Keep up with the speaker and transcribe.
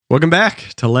Welcome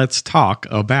back to Let's Talk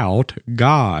About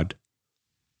God.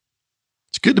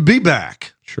 It's good to be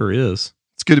back. Sure is.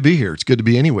 It's good to be here. It's good to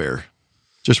be anywhere.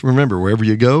 Just remember, wherever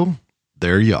you go,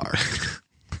 there you are.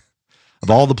 Of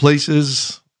all the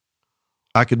places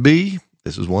I could be,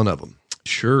 this is one of them.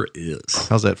 Sure is.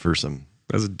 How's that for some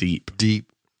That's deep.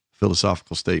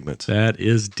 philosophical statements? That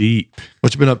is deep.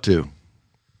 What you been up to?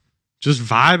 Just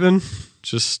vibing,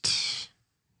 just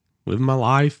living my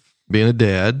life, Being a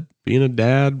dad. being a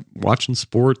dad, watching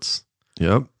sports.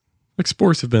 Yep. Like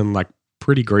sports have been like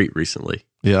pretty great recently.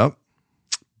 Yep.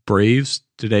 Braves,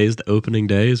 today is the opening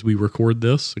day as we record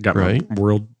this. I got Right. my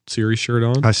World Series shirt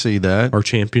on, I see that. our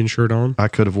champion shirt on, I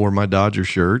could have worn my Dodger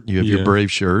shirt. You have Yeah. your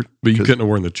Brave shirt. but you because- couldn't have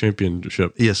worn the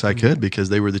championship. Yes, I could because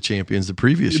they were the champions the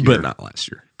previous year. But not last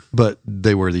year. But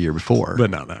they were the year before. But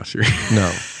not last year.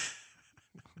 No.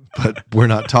 But we're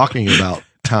not talking about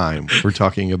time. We're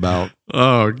talking about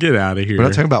Oh, get out of here. we're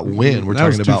not talking about when. We're That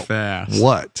was talking too about fast.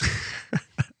 what.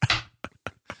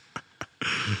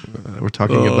 We're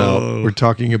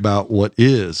talking about what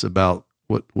is, about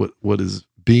what is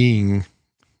being.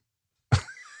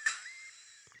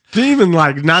 Didn't even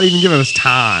not even giving us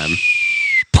time.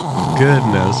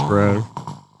 Goodness, bro.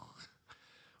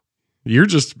 You're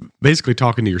just basically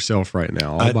talking to yourself right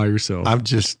now, all by yourself. I'm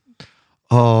just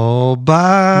all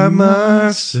by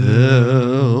myself.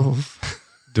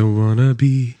 Don't wanna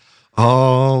be.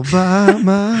 All by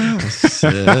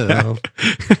myself.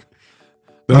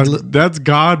 That's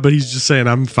God, but he's just saying,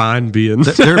 I'm fine being.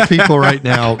 There are people right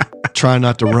now trying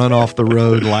not to run off the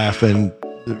road laughing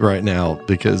right now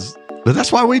but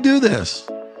that's why we do this.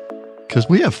 Because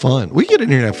we have fun. We get in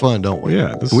here and have fun, don't we?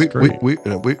 Yeah, this is great.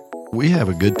 We have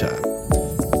a good time.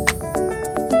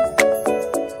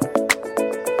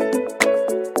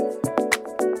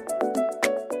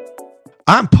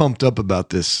 I'm pumped up about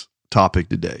this topic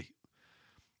today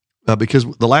because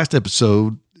the last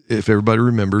episode, if everybody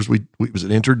remembers, we was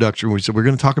an introduction. We said we're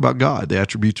going to talk about God, the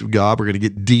attributes of God. We're going to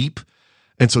get deep.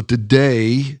 And so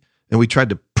today, and we tried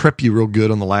to prep you real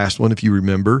good on the last one, if you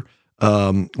remember,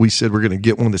 we said we're going to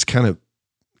get one that's kind of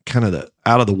the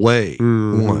out of the way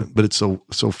one, but it's so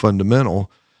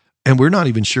fundamental, and we're not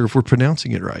even sure if we're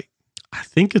pronouncing it right. I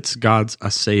think it's God's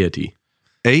aseity.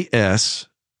 Aseity.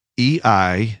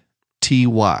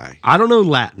 I don't know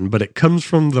Latin, but it comes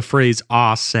from the phrase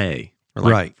 "a se," or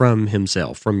Right. from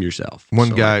himself, from yourself.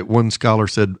 One scholar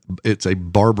said it's a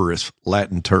barbarous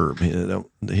Latin term.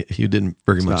 He didn't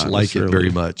very much not like it very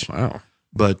necessarily- much. Wow.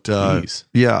 But Jeez.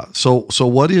 yeah, so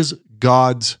what is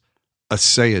God's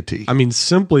aseity? I mean,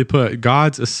 simply put,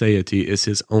 God's aseity is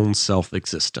his own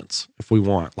self-existence. If we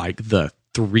want like the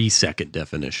 3-second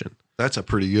definition, That's a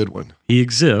pretty good one. he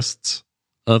exists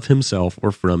of himself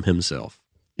or from himself.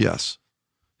 Yes,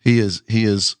 he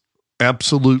is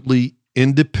absolutely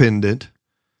independent,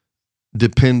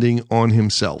 depending on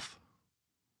himself.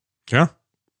 Yeah.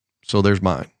 So there's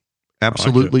mine.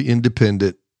 Absolutely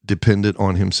independent, dependent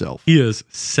on himself. He is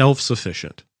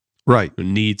self-sufficient, Right. who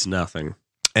needs nothing.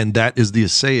 And that is the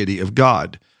aseity of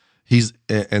God.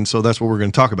 And so that's what we're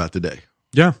going to talk about today.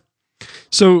 Yeah.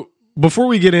 So before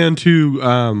we get into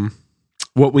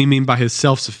what we mean by his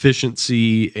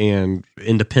self-sufficiency and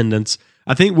independence,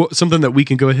 I think something that we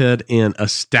can go ahead and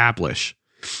establish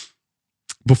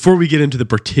before we get into the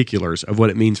particulars of what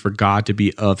it means for God to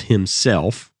be of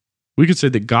himself, we could say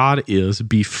that God is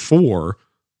before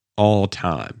all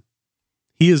time.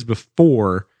 He is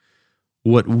before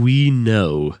what we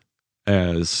know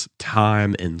as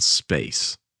time and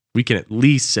space. We can at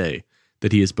least say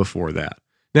that he is before that.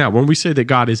 Now, when we say that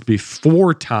God is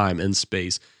before time and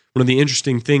space, one of the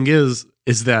interesting thing is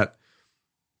that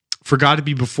for God to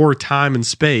be before time and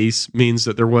space means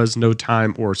that there was no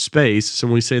time or space. So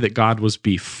when we say that God was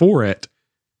before it,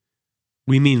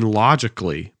 we mean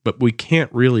logically, but we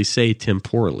can't really say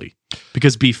temporally,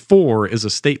 because before is a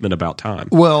statement about time.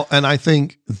 Well, and I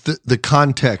think the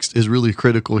context is really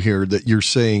critical here, that you're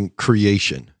saying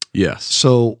creation. Yes.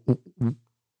 So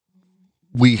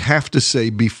we have to say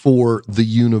before the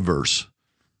universe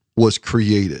was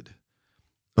created.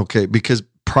 Okay, because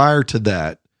prior to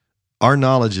that, our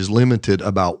knowledge is limited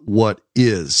about what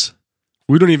is.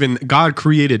 God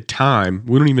created time.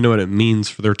 We don't even know what it means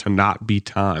for there to not be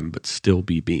time, but still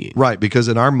be being. Right, because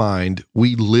in our mind,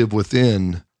 we live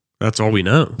within That's all we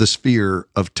know. the sphere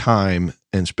of time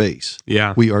and space.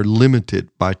 Yeah. We are limited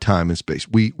by time and space.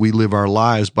 We live our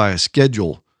lives by a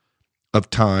schedule of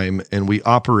time, and we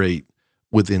operate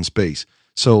within space.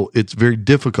 So it's very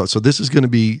difficult. So this is going to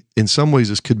be, in some ways,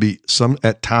 this could be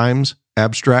at times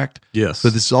abstract. Yes.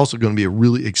 But this is also going to be a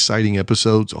really exciting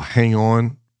episode. So hang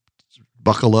on,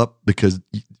 buckle up, because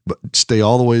but stay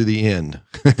all the way to the end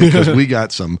because we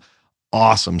got some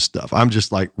awesome stuff. I'm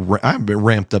just like, I've been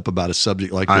ramped up about a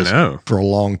subject like this for a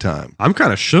long time. I'm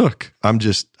kind of shook.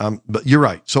 But you're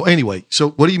right. So anyway,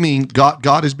 so what do you mean?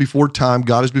 God is before time.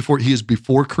 He is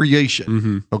before creation.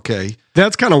 Mm-hmm. Okay.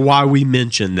 That's kind of why we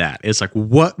mentioned that. It's like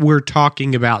what we're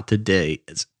talking about today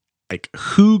is like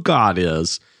who God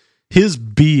is, his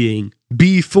being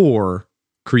before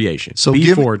creation. So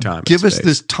before time. Give us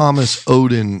this Thomas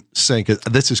Oden saying,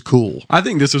 this is cool. I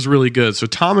think this is really good. So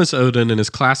Thomas Oden in his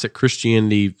classic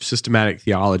Christianity systematic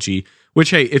theology,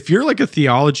 which, hey, if you're like a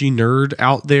theology nerd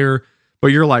out there, but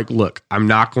you're like, look, I'm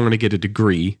not going to get a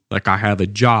degree, like I have a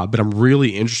job, but I'm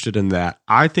really interested in that.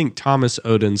 I think Thomas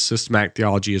Oden's systematic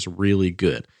theology is really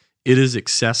good. It is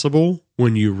accessible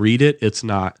when you read it. It's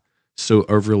not so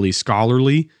overly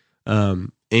scholarly.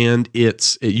 And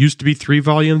it used to be 3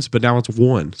 volumes, but now it's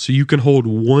 1. So you can hold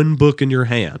 1 book in your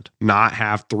hand, not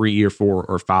have 3 or 4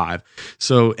 or 5.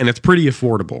 So, and it's pretty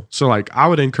affordable. So like, I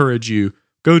would encourage you,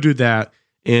 go do that.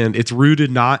 And it's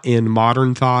rooted not in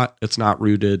modern thought. It's not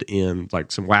rooted in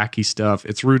like some wacky stuff.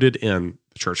 It's rooted in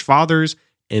the church fathers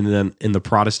and then in the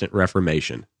Protestant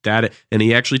Reformation. And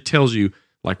he actually tells you,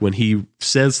 like when he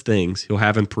says things, he'll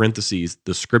have in parentheses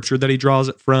the scripture that he draws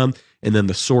it from, and then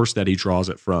the source that he draws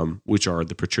it from, which are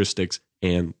the patristics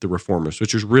and the reformers,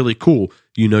 which is really cool.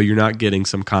 You know, you're not getting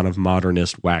some kind of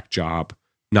modernist whack job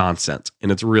nonsense,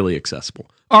 and it's really accessible.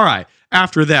 All right,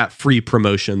 after that free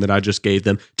promotion that I just gave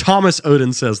them, Thomas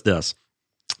Oden says this: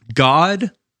 God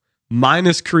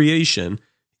minus creation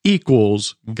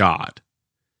equals God.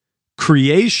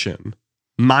 Creation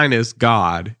minus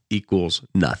God equals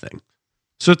nothing.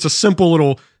 So it's a simple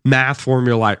little math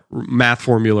formula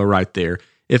right there.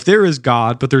 If there is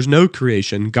God, but there's no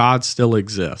creation, God still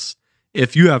exists.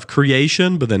 If you have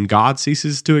creation, but then God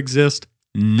ceases to exist,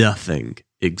 nothing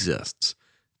exists.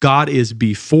 God is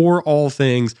before all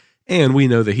things, and we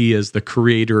know that he is the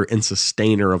creator and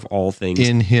sustainer of all things.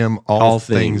 In him, all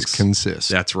things consist.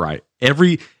 That's right.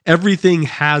 Everything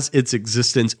has its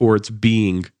existence or its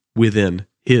being within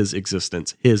his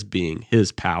existence, his being,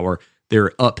 his power.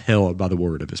 They're upheld by the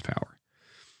word of his power.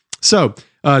 So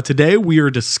today we are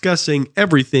discussing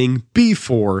everything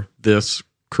before this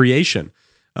creation.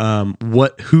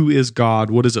 Who is God?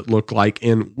 What does it look like?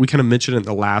 And we kind of mentioned in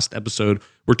the last episode,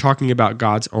 we're talking about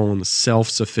God's own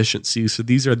self-sufficiency. So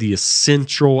these are the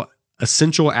essential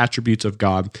attributes of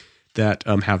God that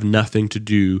have nothing to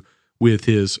do with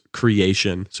his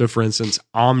creation. So for instance,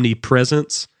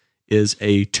 omnipresence is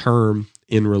a term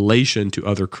in relation to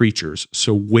other creatures.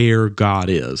 So where God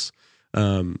is.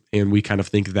 And we kind of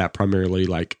think of that primarily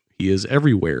like he is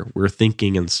everywhere. We're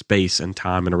thinking in space and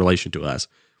time in relation to us.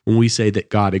 When we say that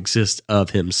God exists of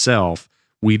himself,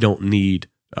 we don't need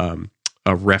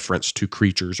a reference to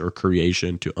creatures or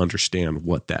creation to understand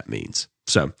what that means.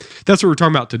 So that's what we're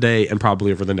talking about today and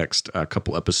probably over the next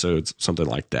couple episodes, something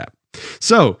like that.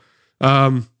 So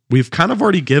we've kind of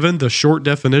already given the short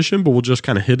definition, but we'll just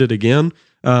kind of hit it again.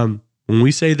 When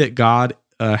we say that God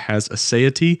has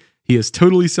aseity, he is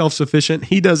totally self-sufficient.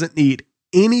 He doesn't need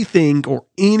anything or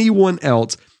anyone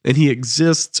else, and he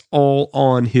exists all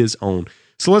on his own.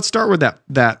 So let's start with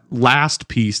that last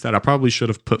piece that I probably should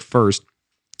have put first.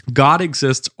 God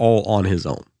exists all on his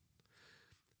own.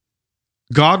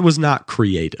 God was not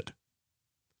created.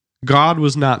 God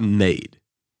was not made.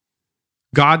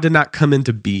 God did not come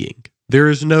into being. There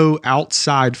is no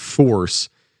outside force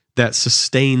that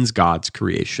sustains God's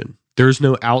creation. There's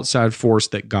no outside force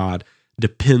that God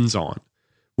depends on.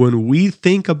 When we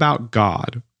think about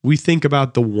God, we think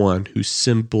about the one who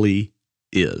simply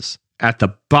is. At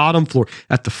the bottom floor,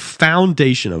 at the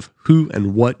foundation of who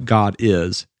and what God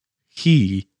is,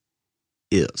 he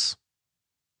is.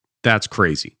 That's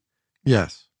crazy.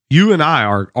 Yes. You and I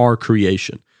are our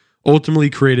creation,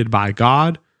 ultimately created by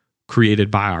God,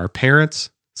 created by our parents,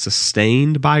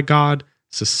 sustained by God,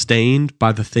 sustained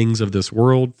by the things of this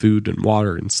world, food and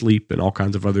water and sleep and all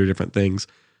kinds of other different things.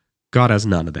 God has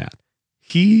none of that.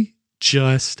 He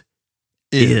just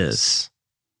is.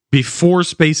 Before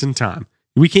space and time.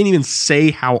 We can't even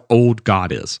say how old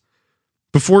God is.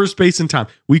 Before space and time,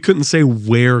 we couldn't say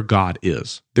where God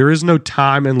is. There is no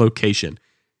time and location.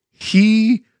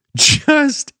 He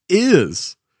just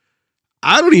is.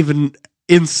 I don't even,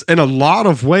 in a lot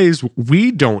of ways,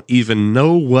 we don't even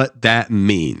know what that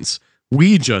means.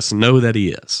 We just know that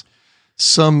he is.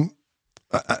 Some,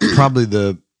 probably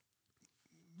the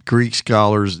Greek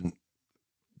scholars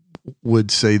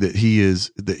would say that he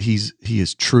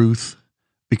is truth,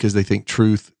 because they think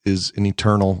truth is an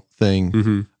eternal thing.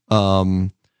 Mm-hmm.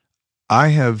 I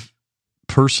have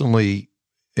personally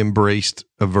embraced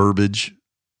a verbiage.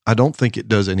 I don't think it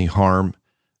does any harm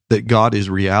that God is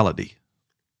reality.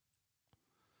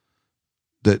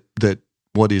 That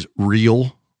what is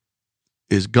real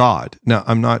is God. Now,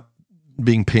 I'm not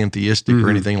being pantheistic or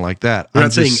anything like that. I'm I'm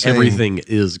not saying just everything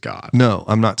is God. No,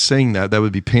 I'm not saying that. That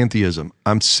would be pantheism.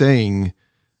 I'm saying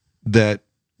that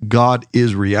God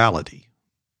is reality.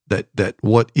 That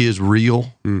what is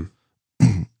real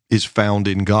is found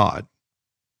in God.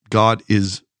 God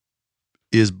is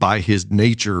by his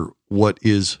nature what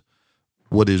is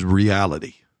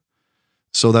reality.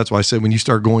 So that's why I said when you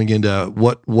start going into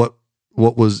what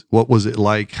was it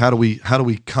like? How do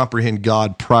we comprehend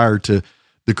God prior to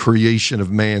the creation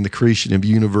of man, the creation of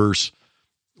universe?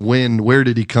 Where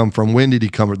did he come from? When did he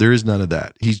come from? There is none of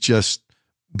that.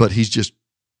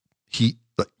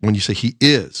 When you say he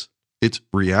is, it's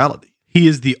reality. He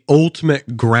is the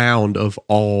ultimate ground of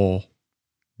all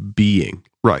being.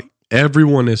 Right.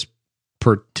 Everyone is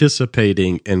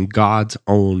participating in God's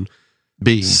own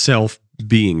Being.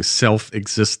 Self-being,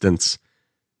 self-existence.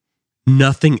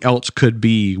 Nothing else could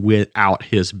be without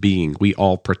his being. We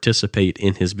all participate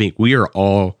in his being. We are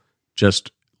all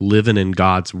just living in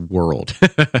God's world.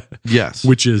 Yes.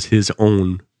 Which is his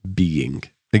own being.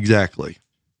 Exactly.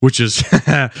 Which is,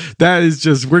 that is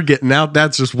just, we're getting out.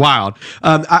 That's just wild.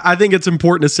 I think it's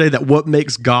important to say that what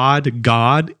makes God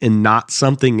God and not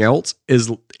something else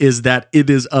is that it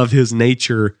is of his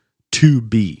nature to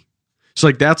be. So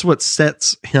like that's what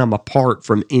sets him apart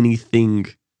from anything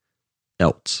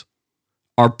else.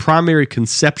 Our primary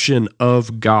conception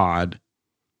of God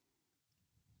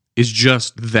is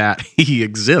just that he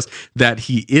exists, that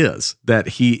he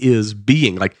is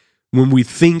being. Like when we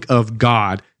think of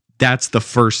God, that's the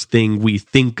first thing we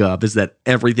think of, is that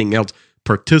everything else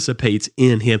participates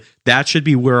in him. That should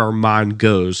be where our mind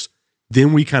goes.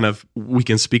 Then we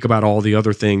can speak about all the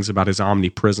other things about his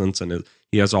omnipresence and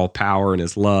he has all power and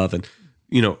his love and,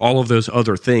 all of those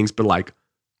other things. But like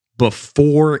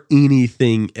before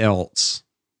anything else,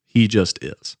 he just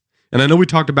is. And I know we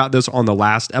talked about this on the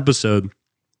last episode,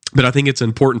 but I think it's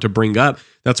important to bring up.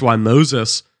 That's why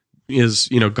Moses is,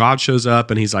 God shows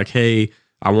up and he's like, hey,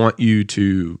 I want you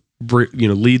to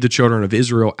lead the children of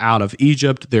Israel out of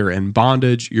Egypt. They're in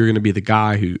bondage. You're going to be the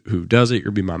guy who does it.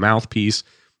 You're going to be my mouthpiece.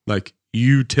 Like,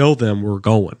 you tell them we're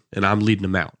going, and I'm leading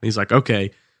them out. And he's like,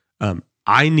 okay,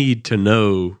 I need to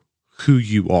know who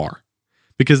you are,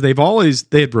 because they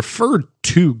had referred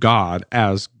to God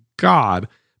as God,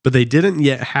 but they didn't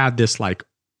yet have this like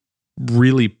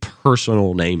really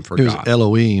personal name for God. It was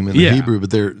Elohim in the Hebrew, but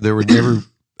there were never.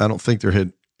 I don't think there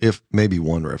had. If maybe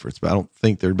one reference, but I don't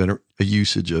think there had been a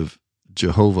usage of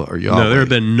Jehovah or Yahweh. No, there had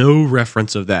been no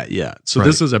reference of that yet. So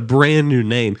This is a brand new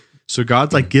name. So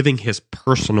God's like giving his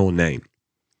personal name,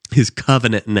 his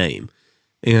covenant name.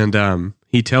 And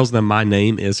he tells them, my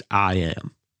name is I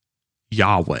am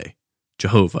Yahweh,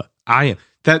 Jehovah. I am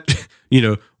that,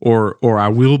 or I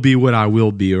will be what I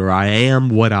will be, or I am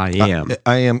what I am.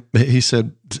 I am. He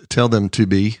said, tell them to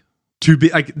be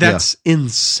like, that's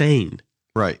insane.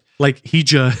 Right. Like he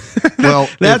just,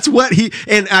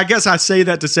 and I guess I say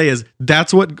that to say is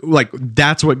that's what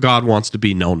God wants to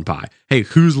be known by. Hey,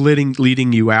 who's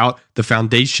leading you out? The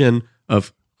foundation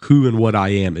of who and what I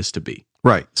am is to be.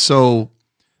 Right. So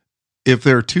if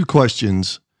there are two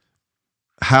questions,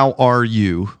 how are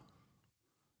you?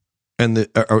 And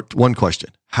one question,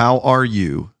 how are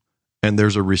you? And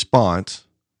there's a response,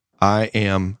 I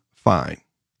am fine.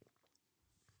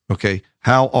 Okay.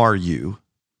 How are you?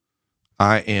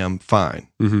 I am fine.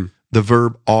 Mm-hmm. The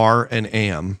verb are and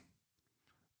am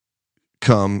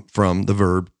come from the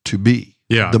verb to be.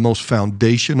 Yeah. The most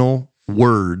foundational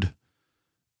word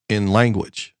in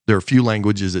language. There are a few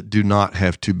languages that do not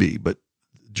have to be, but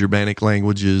Germanic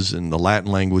languages and the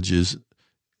Latin languages,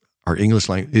 our English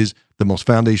language, is the most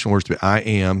foundational words to be. I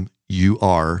am, you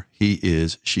are, he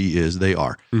is, she is, they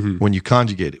are. Mm-hmm. When you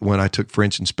conjugate it, when I took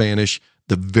French and Spanish,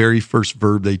 the very first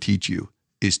verb they teach you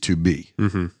is to be.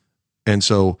 Mm-hmm. And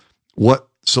so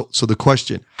so the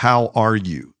question, how are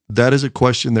you? That is a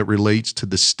question that relates to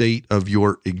the state of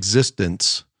your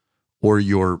existence or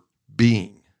your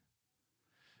being.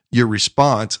 Your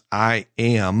response, I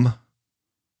am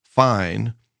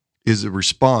fine, is a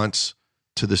response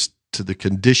to the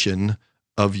condition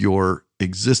of your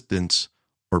existence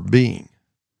or being.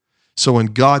 So when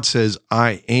God says,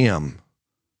 I am,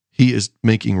 he is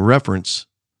making reference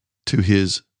to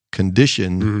his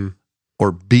condition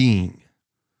or being.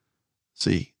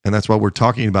 See, and that's what we're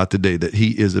talking about today, that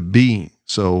he is a being.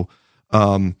 So,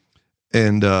 and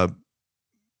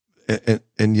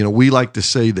we like to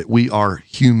say that we are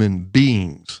human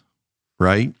beings,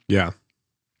 right? Yeah.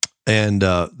 And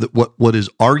what is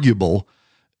arguable,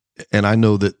 and I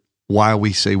know that why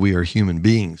we say we are human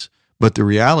beings, But the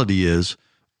reality is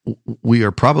we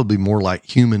are probably more like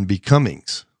human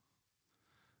becomings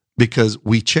because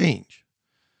we change.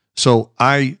 So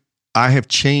I have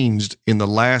changed in the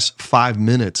last 5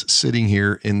 minutes sitting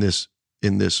here in this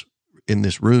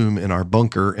room, in our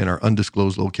bunker, in our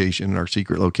undisclosed location, in our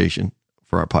secret location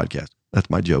for our podcast. That's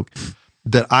my joke.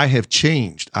 That I have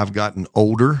changed. I've gotten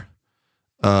older.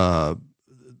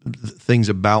 Things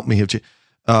about me have changed.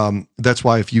 That's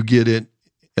why if you get it,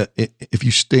 if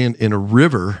you stand in a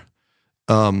river,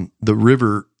 the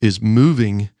river is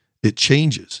moving, it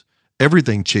changes.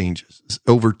 Everything changes.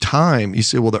 Over time, you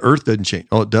say, well, the earth doesn't change.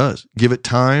 Oh, it does. Give it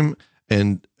time,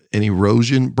 and an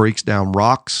erosion breaks down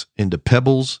rocks into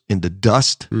pebbles, into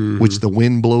dust, which the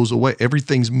wind blows away.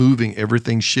 Everything's moving,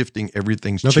 everything's shifting,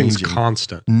 everything's Nothing's changing.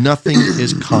 constant. Nothing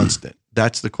is constant.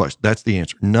 That's the question. That's the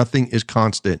answer. Nothing is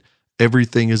constant.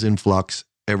 Everything is in flux.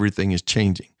 Everything is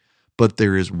changing. But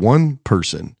there is one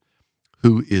person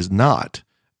who is not,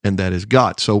 and that is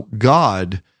God. So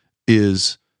God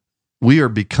is, we are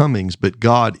becomings, but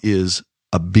God is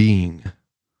a being.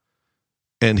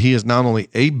 And he is not only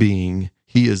a being,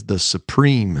 he is the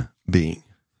supreme being.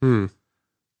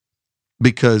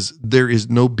 Because there is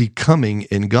no becoming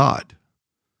in God.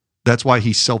 That's why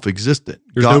he's self-existent.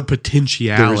 There's no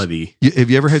potentiality.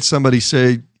 Have you ever had somebody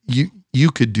say, you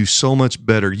could do so much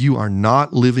better. You are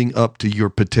not living up to your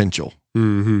potential.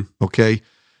 Okay?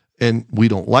 And we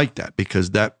don't like that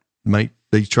because that might,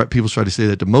 people try to say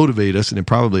that to motivate us, and it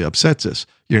probably upsets us.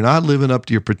 You're not living up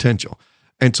to your potential.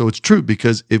 And so it's true,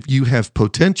 because if you have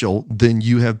potential, then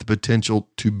you have the potential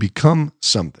to become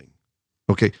something.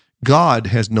 Okay? God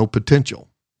has no potential.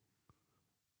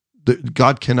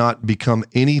 God cannot become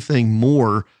anything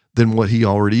more than what he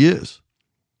already is.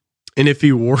 And if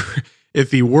he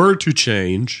were to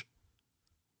change,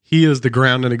 he is the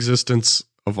ground and existence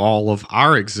of all of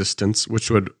our existence,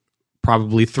 which would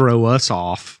probably throw us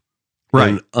off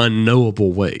in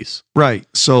unknowable ways. Right.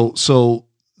 So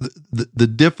the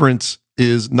difference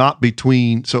is not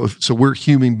between, so we're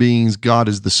human beings, God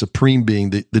is the supreme being.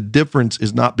 The difference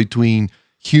is not between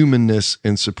humanness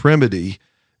and supremacy,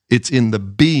 it's in the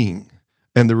being.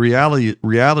 And the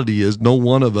reality is no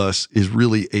one of us is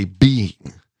really a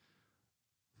being.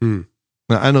 Now,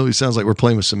 I know it sounds like we're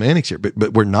playing with semantics here,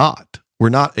 but we're not.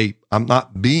 I'm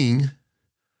not being,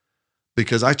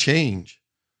 because I change.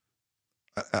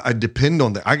 I depend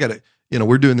on that. I got to,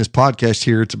 we're doing this podcast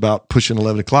here. It's about pushing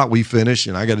 11 o'clock. We finish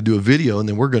and I got to do a video, and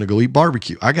then we're going to go eat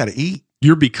barbecue. I got to eat.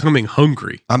 You're becoming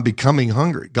hungry. I'm becoming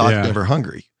hungry. God's never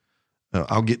hungry.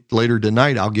 I'll get later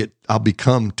tonight. I'll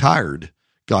become tired.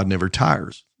 God never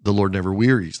tires. The Lord never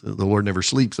wearies. The Lord never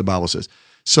sleeps. The Bible says.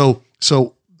 So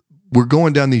we're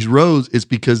going down these roads. It's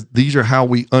because these are how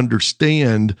we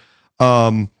understand.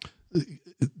 There's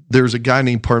a guy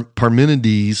named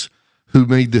Parmenides who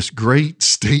made this great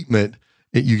statement.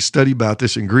 You study about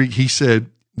this in Greek. He said,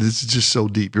 this is just so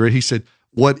deep. Right? He said,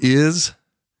 what is.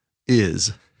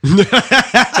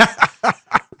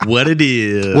 What it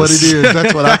is. What it is.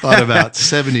 That's what I thought about.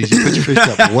 70s. You put your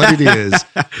fist up. What it is.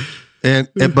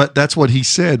 But that's what he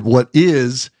said. What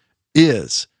is.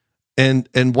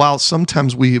 And while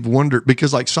sometimes we have wondered,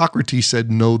 because like Socrates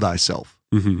said, know thyself.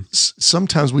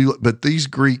 Sometimes but these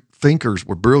Greek thinkers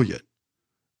were brilliant.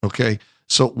 Okay.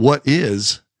 So what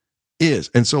is.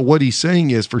 And so what he's saying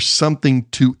is, for something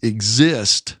to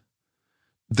exist,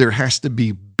 there has to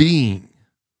be being.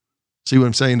 See what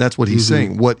I'm saying? That's what he's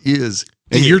saying. What is.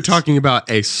 And you're talking about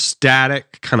a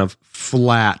static, kind of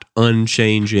flat,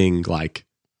 unchanging, like,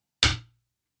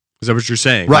 is that what you're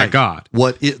saying? Right. Like God.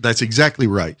 That's exactly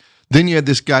right. Then you had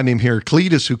this guy named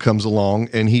Heraclitus who comes along,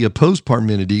 and he opposed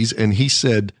Parmenides, and he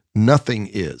said, nothing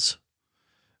is.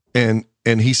 And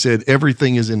he said,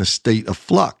 everything is in a state of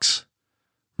flux.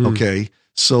 Okay.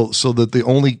 So that the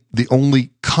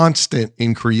only constant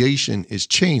in creation is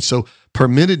change. So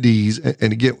Parmenides,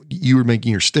 and again, you were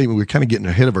making your statement, we were kind of getting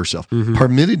ahead of ourselves.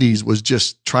 Parmenides was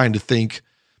just trying to think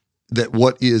that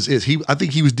what is. I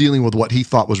think he was dealing with what he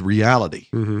thought was reality.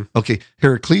 Okay.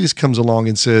 Heraclitus comes along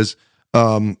and says,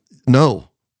 no,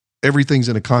 everything's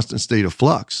in a constant state of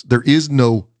flux. There is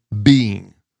no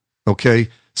being. Okay.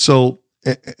 So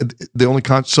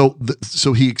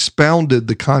so he expounded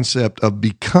the concept of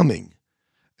becoming.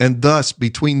 And thus,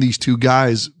 between these two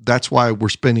guys, that's why we're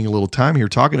spending a little time here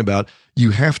talking about, you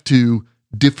have to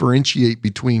differentiate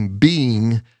between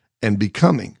being and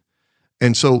becoming.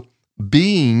 And so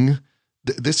being,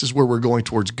 this is where we're going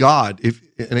towards God.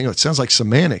 It sounds like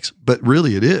semantics, but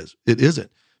really it is. It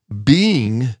isn't.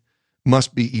 Being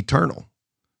must be eternal.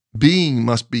 Being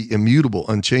must be immutable,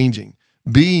 unchanging.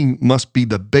 Being must be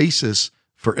the basis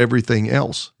for everything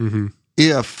else.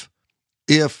 If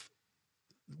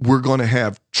we're going to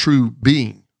have true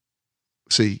being.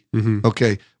 See? Mhm.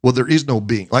 Okay. Well, there is no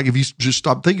being. Like if you just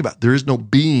stop thinking about it, there is no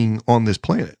being on this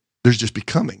planet. There's just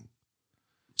becoming.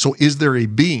 So is there a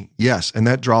being? Yes. And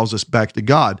that draws us back to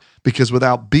God, because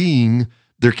without being,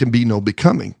 there can be no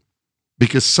becoming,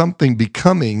 because something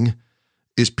becoming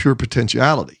is pure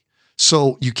potentiality.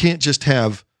 So you can't just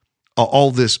have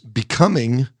all this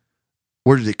becoming.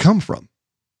 Where did it come from?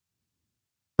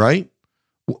 Right?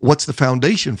 What's the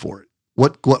foundation for it?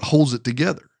 What holds it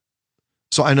together?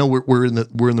 So I know we're in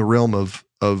the realm of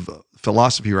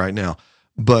philosophy right now,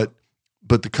 but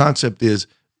the concept is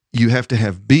you have to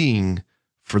have being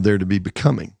for there to be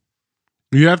becoming.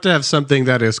 You have to have something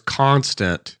that is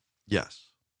constant Yes.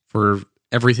 for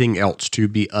everything else to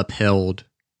be upheld,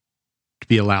 to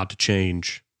be allowed to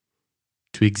change,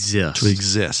 to exist. To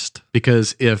exist.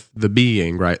 Because if the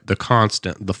being, right, the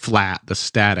constant, the flat, the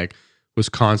static was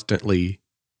constantly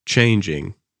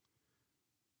changing,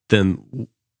 then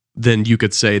you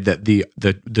could say that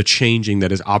the changing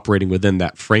that is operating within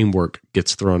that framework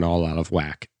gets thrown all out of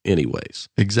whack anyways.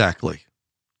 Exactly.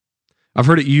 I've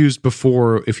heard it used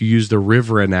before, if you use the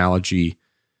river analogy,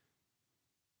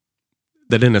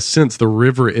 that in a sense the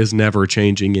river is never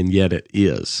changing and yet it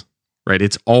is. Right?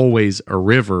 It's always a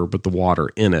river, but the water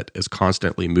in it is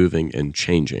constantly moving and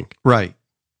changing. Right.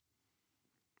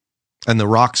 And the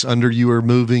rocks under you are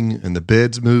moving, and the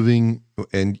bed's moving,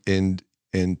 and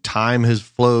time has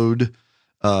flowed,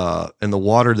 and the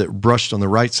water that brushed on the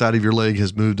right side of your leg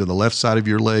has moved to the left side of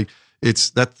your leg. That's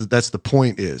the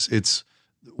point.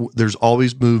 There's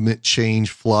always movement,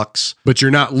 change, flux. But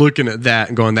you're not looking at that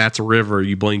and going, "That's a river."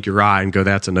 You blink your eye and go,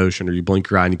 "That's an ocean," or you blink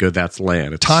your eye and you go, "That's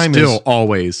land." It's still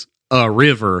always a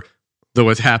river, though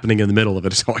what's happening in the middle of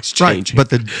it is always changing.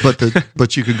 Right.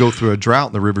 But you could go through a drought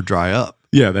and the river dry up.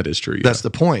 Yeah, that is true. Yeah. That's the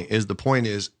point. The point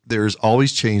is there's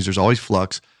always change, there's always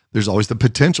flux, there's always the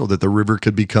potential that the river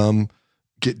could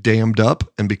get dammed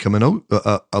up and become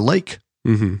a lake.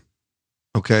 Mm-hmm.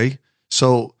 Okay,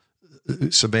 so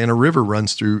Savannah River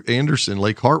runs through Anderson,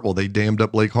 Lake Hartwell. They dammed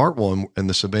up Lake Hartwell, and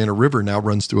the Savannah River now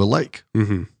runs through a lake.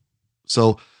 Mm-hmm.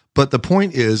 So, but the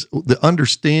point is, the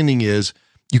understanding is,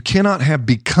 you cannot have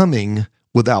becoming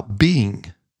without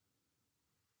being.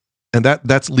 And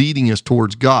that's leading us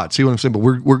towards God. See what I'm saying? But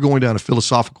we're going down a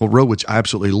philosophical road, which I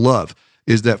absolutely love,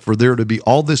 is that for there to be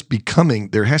all this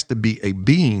becoming, there has to be a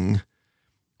being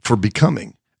for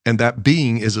becoming. And that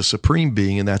being is a supreme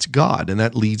being, and that's God. And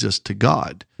that leads us to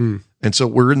God. And so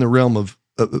we're in the realm of,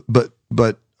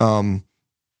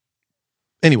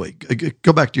 anyway,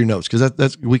 go back to your notes, because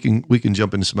that's we can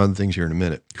jump into some other things here in a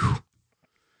minute.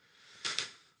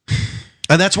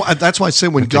 And that's why I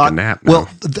said when God,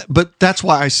 but that's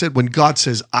why I said when God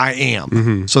says I am,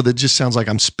 mm-hmm. so that just sounds like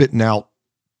I'm spitting out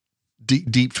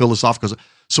deep philosophical.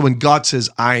 So when God says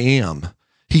I am,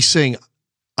 he's saying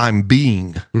I'm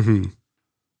being. Mm-hmm.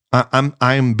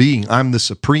 I am being. I'm the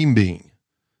supreme being.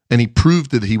 And he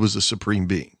proved that he was the supreme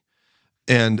being.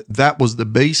 And that was the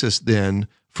basis then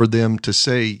for them to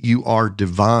say you are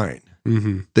divine.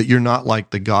 Mm-hmm. That you're not like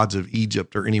the gods of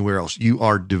Egypt or anywhere else. You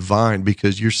are divine,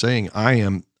 because you're saying I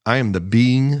am the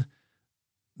being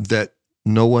that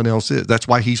no one else is. That's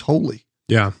why he's holy.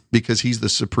 Yeah. Because he's the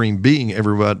supreme being.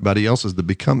 Everybody else is the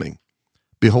becoming.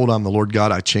 Behold, I'm the Lord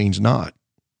God, I change not.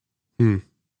 I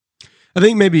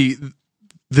think maybe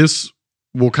this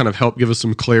will kind of help give us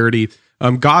some clarity.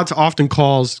 God's often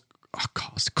called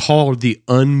the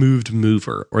unmoved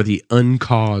mover, or the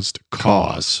uncaused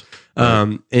cause.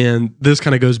 And this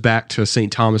kind of goes back to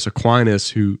St. Thomas Aquinas,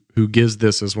 who gives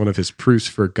this as one of his proofs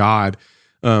for God,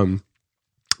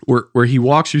 where he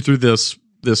walks you through this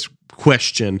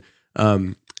question: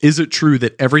 is it true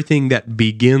that everything that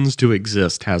begins to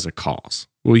exist has a cause?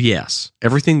 Well, yes,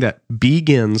 everything that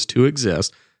begins to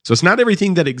exist. So it's not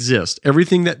everything that exists.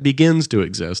 Everything that begins to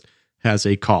exist has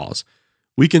a cause.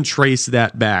 We can trace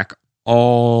that back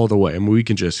all the way. I mean, we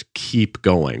can just keep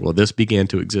going. Well, this began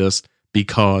to exist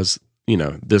because,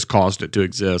 this caused it to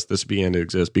exist. This began to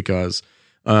exist because,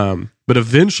 but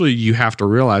eventually you have to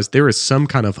realize there is some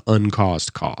kind of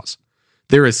uncaused cause.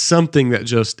 There is something that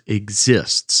just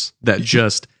exists, that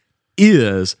just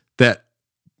is, that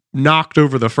knocked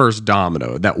over the first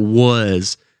domino, that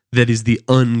is the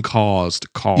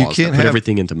uncaused cause. You can't that put have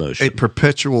everything into motion. A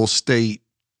perpetual state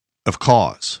of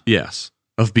cause. Yes.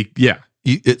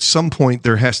 At some point,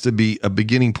 there has to be a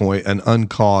beginning point, an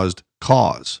uncaused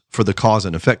cause for the cause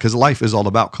and effect, because life is all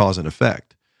about cause and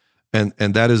effect, and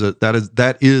that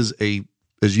is a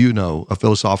as you know, a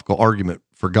philosophical argument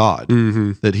for God,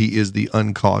 mm-hmm. that he is the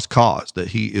uncaused cause, that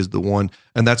he is the one,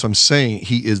 and that's what I'm saying.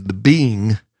 He is the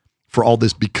being for all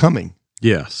this becoming.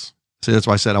 Yes. So that's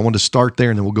why I said I wanted to start there,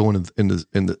 and then we'll go into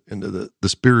the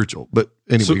spiritual. But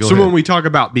anyway, So, go so ahead. when we talk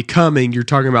about becoming, you're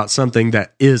talking about something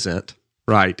that isn't,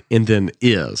 right? And then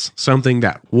is. Something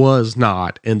that was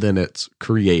not, and then it's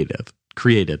created.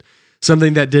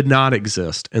 Something that did not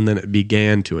exist, and then it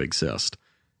began to exist.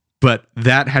 But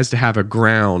that has to have a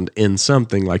ground in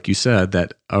something, like you said,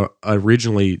 that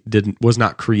originally was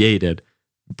not created,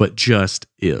 but just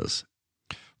is.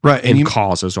 Right, And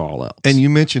causes all else. And you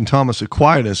mentioned Thomas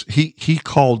Aquinas. He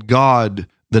called God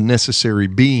the necessary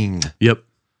being. Yep.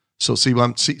 So see why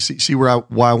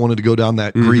I wanted to go down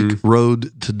that Greek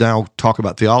road to now talk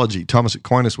about theology. Thomas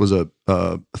Aquinas was a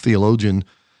theologian.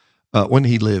 When did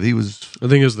he live? He was, I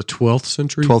think it was the 12th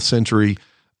century. 12th century.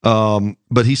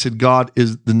 But he said God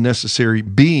is the necessary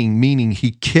being, meaning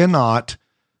he cannot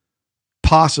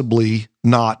possibly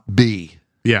not be.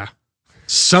 Yeah.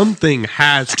 Something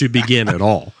has to begin at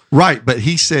all. Right, but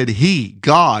he said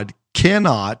God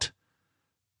cannot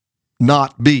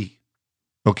not be.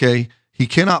 Okay? He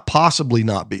cannot possibly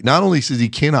not be. Not only says he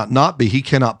cannot not be, he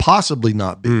cannot possibly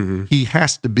not be. He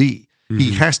has to be.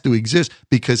 He has to exist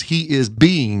because he is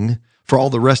being for all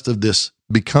the rest of this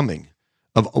becoming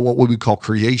of what we would call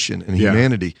creation and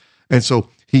humanity. And so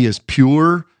he is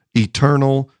pure,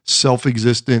 eternal,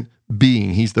 self-existent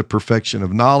being. He's the perfection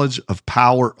of knowledge, of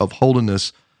power, of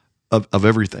holiness, of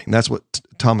everything. That's what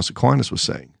Thomas Aquinas was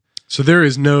saying. So there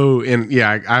is no, and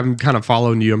I'm kind of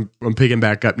following you. I'm picking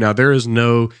back up now. There is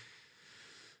no,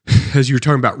 as you're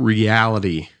talking about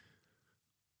reality,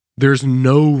 there's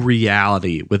no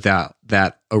reality without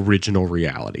that original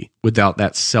reality, without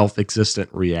that self-existent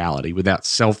reality, without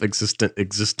self-existent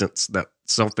existence, that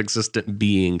self-existent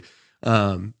being.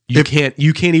 You can't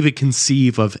even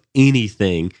conceive of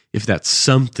anything if that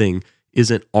something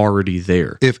isn't already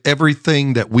there. If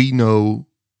everything that we know,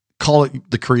 call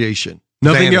it the creation,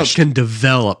 nothing vanished. else can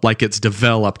develop like it's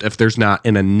developed if there's not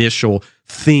an initial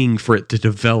thing for it to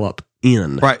develop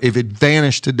in. Right. If it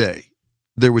vanished today,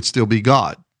 there would still be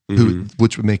God,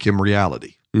 which would make him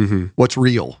reality. What's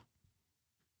real?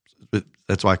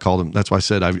 That's why I called him. That's why I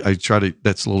said I try to.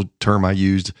 That's a little term I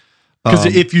used. Because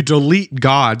if you delete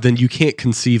God, then you can't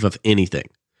conceive of anything.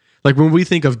 Like when we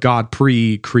think of God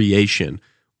pre-creation,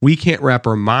 we can't wrap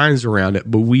our minds around it,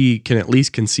 but we can at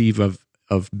least conceive of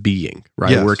being,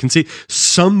 right? Yes. Where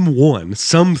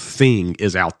something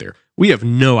is out there. We have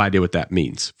no idea what that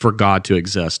means for God to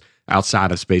exist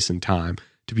outside of space and time,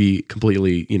 to be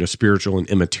completely, spiritual and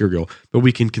immaterial. But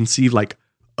we can conceive like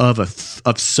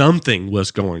of something was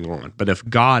going on. But if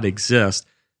God exists,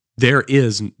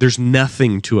 there's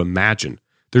nothing to imagine.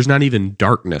 There's not even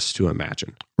darkness to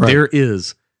imagine. Right. There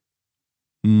is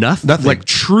nothing, like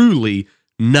truly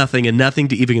nothing, and nothing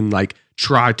to even like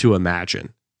try to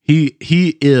imagine. He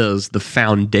is the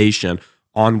foundation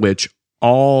on which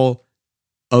all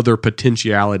other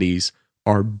potentialities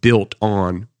are built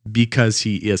on, because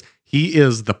he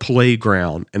is the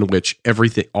playground in which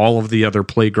everything, all of the other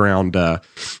playground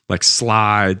like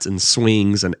slides and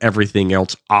swings and everything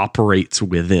else operates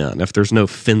within. If there's no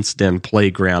fenced in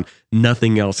playground,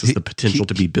 nothing else has the potential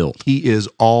to be built. He is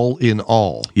all in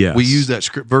all. Yes. We use that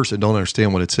script verse and don't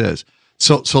understand what it says.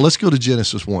 So let's go to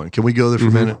Genesis 1. Can we go there for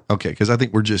a minute? Okay, because I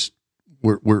think we're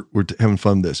having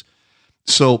fun with this.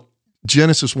 So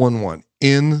Genesis 1:1,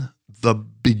 in the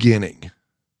beginning,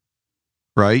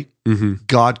 right?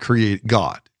 God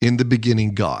in the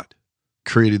beginning, God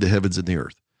created the heavens and the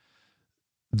earth.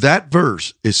 That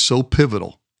verse is so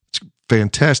pivotal. It's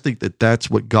fantastic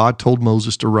that's what God told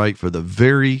Moses to write for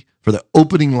the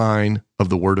opening line of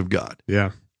the Word of God.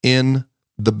 Yeah. In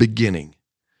the beginning,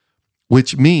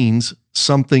 which means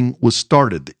something was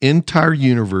started. The entire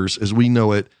universe, as we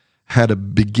know it, had a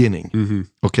beginning.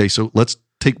 Okay, so let's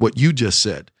take what you just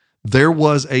said. There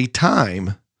was a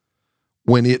time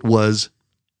when it was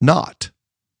not.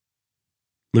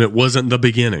 When it wasn't the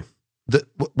beginning. There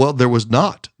was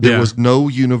not. There was no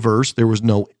universe. There was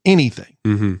no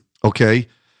anything. Okay?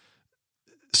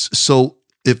 So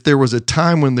if there was a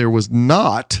time when there was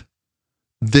not,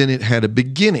 then it had a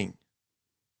beginning.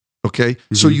 Okay?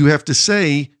 So you have to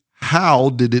say, how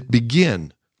did it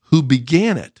begin? Who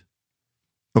began it?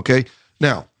 Okay?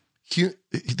 Now,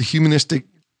 the humanistic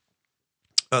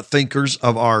thinkers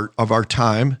of our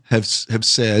time have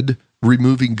said,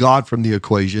 removing God from the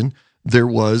equation, there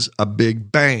was a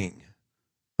big bang,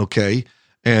 okay?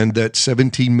 And that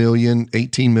 17 million,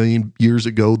 18 million years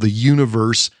ago, the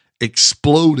universe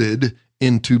exploded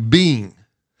into being.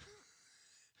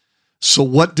 So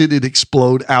what did it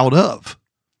explode out of?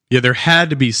 Yeah, there had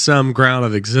to be some ground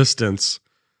of existence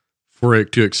for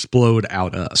it to explode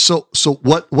out of. So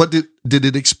what did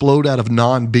it explode out of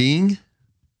non-being?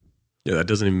 Yeah, that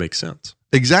doesn't even make sense.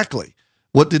 Exactly.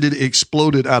 What did it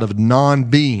exploded out of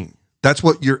non-being? That's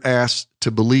what you're asked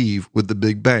to believe with the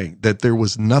Big Bang, that there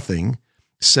was nothing,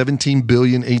 17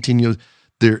 billion, 18 years,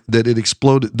 there, that it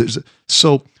exploded.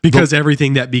 Because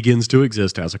everything that begins to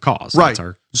exist has a cause. Right.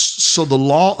 That's So the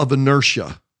law of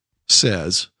inertia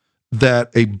says that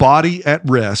a body at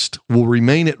rest will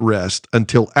remain at rest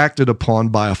until acted upon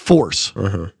by a force.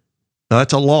 Uh-huh. Now,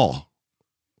 that's a law.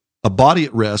 A body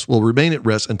at rest will remain at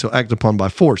rest until acted upon by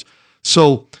force.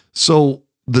 So what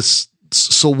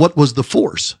was the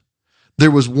force?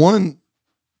 There was one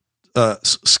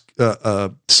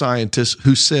scientist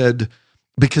who said,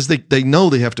 because they know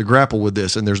they have to grapple with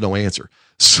this and there's no answer.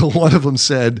 So one of them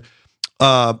said,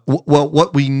 well,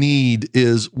 what we need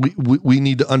is we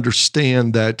need to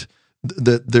understand that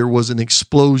there was an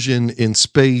explosion in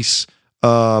space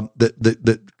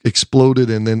that exploded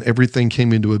and then everything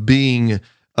came into a being.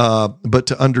 But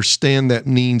to understand that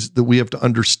means that we have to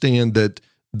understand that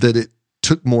it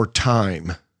took more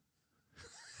time.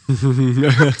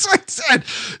 That's what I said.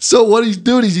 So what he's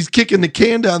doing is he's kicking the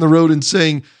can down the road and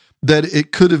saying that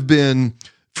it could have been,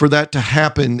 for that to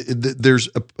happen, there's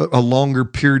a longer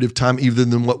period of time even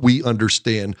than what we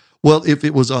understand. Well, if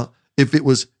it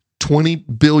was 20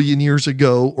 billion years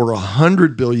ago or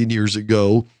 100 billion years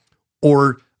ago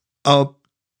or a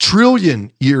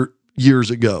trillion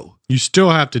years ago, you still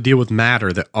have to deal with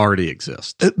matter that already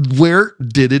exists. What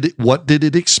did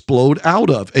it explode out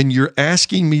of? And you're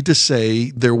asking me to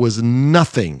say there was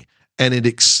nothing and an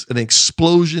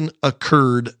explosion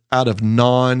occurred out of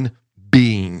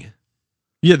non-being.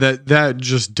 Yeah, that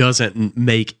just doesn't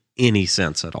make any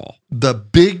sense at all. The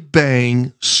Big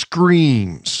Bang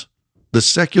screams, the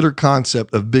secular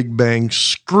concept of Big Bang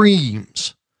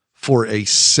screams for a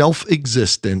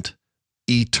self-existent,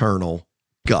 eternal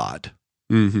God.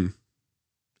 Mm-hmm.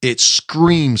 It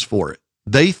screams for it.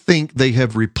 They think they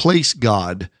have replaced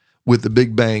God with the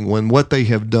Big Bang when what they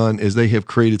have done is they have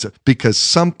created, because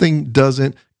something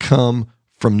doesn't come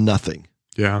from nothing.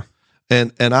 Yeah.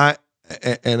 And I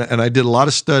did a lot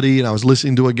of study, and I was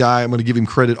listening to a guy, I'm going to give him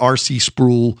credit, R.C.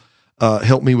 Sproul,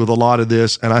 helped me with a lot of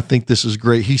this, and I think this is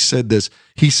great. He said this.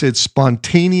 He said,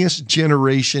 spontaneous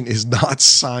generation is not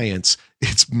science,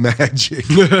 it's magic.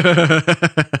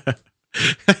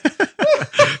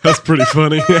 That's pretty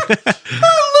funny. I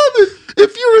love it.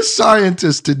 If you're a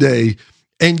scientist today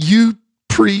and you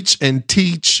preach and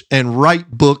teach and write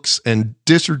books and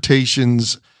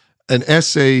dissertations and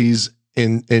essays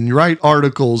and write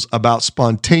articles about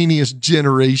spontaneous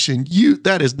generation,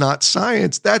 that is not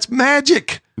science. That's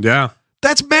magic. Yeah.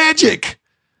 That's magic.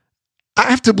 I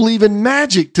have to believe in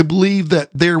magic to believe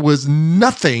that there was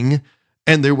nothing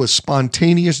and there was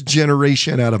spontaneous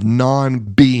generation out of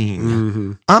non-being.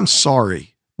 Mm-hmm. I'm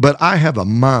sorry, but I have a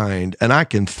mind and I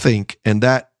can think, and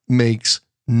that is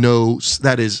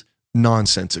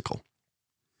nonsensical.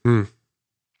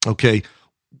 Okay.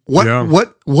 What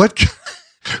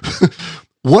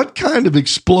kind of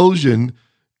explosion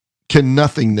can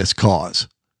nothingness cause?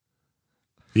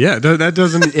 Yeah,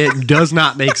 it does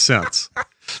not make sense.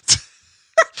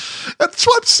 That's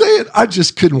what I'm saying. I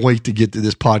just couldn't wait to get to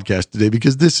this podcast today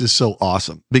because this is so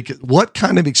awesome. Because what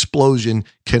kind of explosion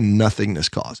can nothingness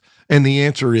cause? And the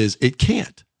answer is it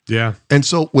can't. Yeah. And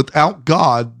so without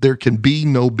God, there can be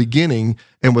no beginning.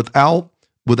 And without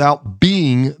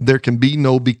being, there can be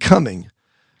no becoming.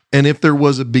 And if there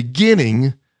was a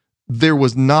beginning, there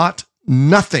was not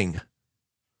nothing.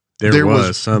 There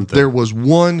was something. There was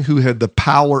one who had the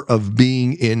power of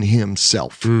being in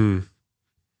himself.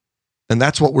 And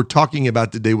that's what we're talking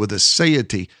about today with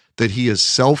aseity, that he is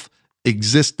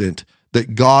self-existent,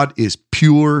 that God is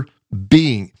pure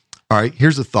being. All right,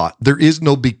 here's a thought. There is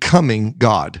no becoming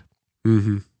God.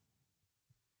 Mm-hmm.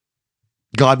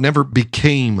 God never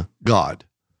became God.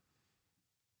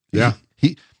 Yeah.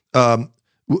 I've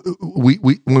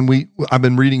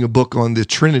been reading a book on the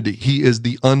Trinity. He is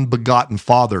the unbegotten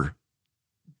Father,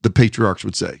 the patriarchs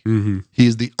would say. Mm-hmm. He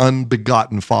is the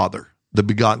unbegotten Father, the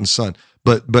begotten Son.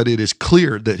 But it is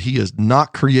clear that he is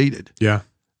not created. Yeah.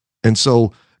 And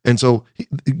so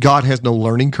God has no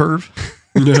learning curve.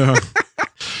 Yeah.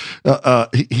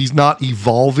 He's not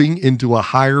evolving into a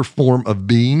higher form of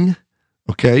being.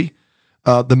 Okay.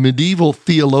 The medieval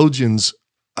theologians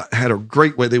had a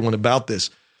great way they went about this.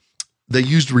 They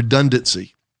used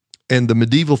redundancy. And the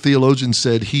medieval theologians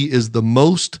said he is the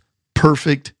most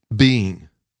perfect being.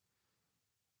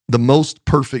 The most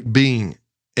perfect being.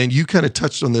 And you kind of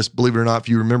touched on this, believe it or not, if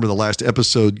you remember the last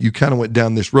episode, you kind of went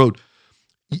down this road.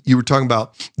 You were talking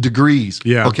about degrees.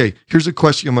 Yeah. Okay, here's a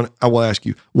question I will ask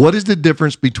you. What is the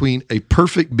difference between a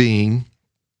perfect being,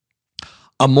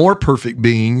 a more perfect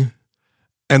being,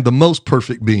 and the most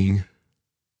perfect being?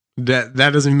 That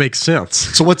doesn't make sense.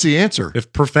 So what's the answer?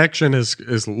 If perfection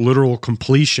is literal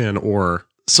completion, or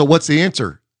So what's the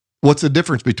answer? What's the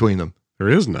difference between them? there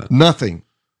is none. Nothing.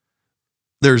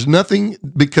 There's nothing,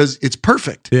 because it's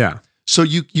perfect. Yeah. So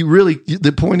you really,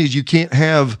 the point is, you can't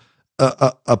have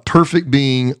a perfect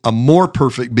being, a more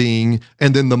perfect being,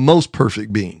 and then the most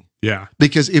perfect being. Yeah.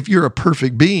 Because if you're a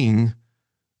perfect being,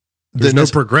 There's then no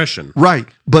that's- progression. right.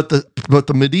 But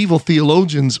the medieval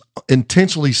theologians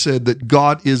intentionally said that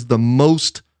God is the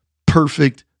most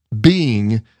perfect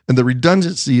being, and the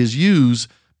redundancy is used,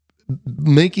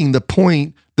 making the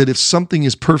point that if something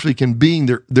is perfect in being,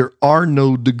 there are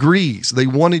no degrees. They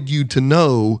wanted you to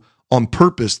know on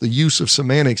purpose, the use of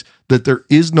semantics, that there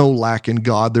is no lack in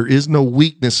God, there is no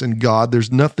weakness in God,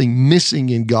 there's nothing missing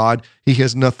in God. He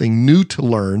has nothing new to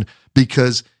learn,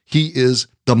 because he is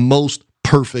the most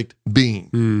perfect being.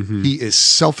 Mm-hmm. He is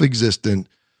self-existent,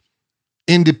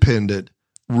 independent,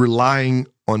 relying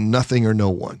on nothing or no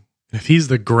one. If he's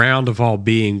the ground of all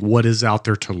being, what is out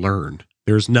there to learn?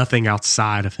 There's nothing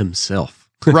outside of himself.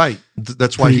 Right.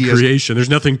 That's why he has, Creation. There's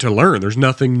nothing to learn. There's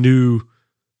nothing new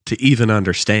to even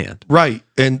understand. right.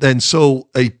 And so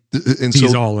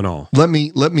He's all in all. let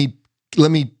me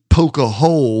poke a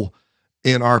hole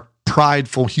in our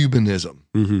prideful humanism.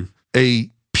 Mm-hmm. A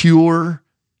pure,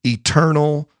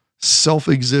 eternal,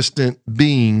 self-existent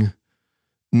being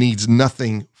needs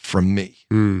nothing from me.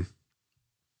 Mm.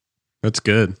 That's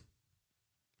good.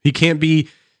 He can't be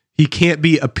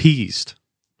appeased.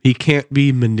 He can't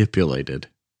be manipulated.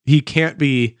 He can't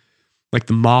be like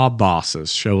the mob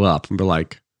bosses show up and be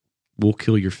like, we'll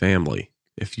kill your family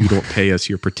if you don't pay us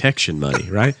your protection money,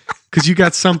 right? Because you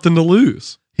got something to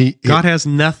lose. God has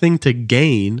nothing to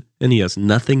gain, and he has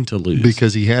nothing to lose.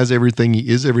 Because he has everything, he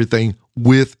is everything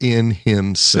within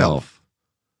himself.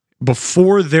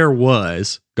 Before there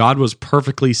was, God was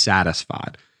perfectly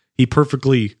satisfied. He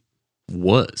perfectly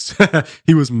was.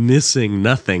 He was missing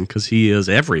nothing because he is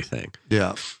everything.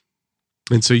 Yeah.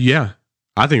 And so, yeah,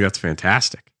 I think that's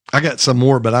fantastic. I got some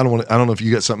more, but I don't know if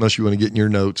you got something else you want to get in your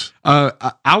notes.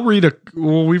 I'll read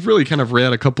we've really kind of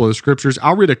read a couple of scriptures.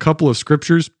 I'll read a couple of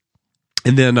scriptures,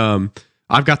 and then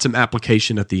I've got some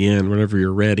application at the end whenever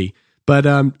you're ready. But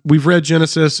we've read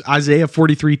Genesis. Isaiah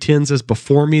 43:10 says,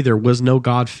 before me there was no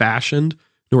God fashioned,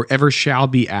 nor ever shall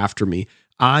be after me.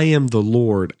 I am the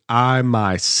Lord, I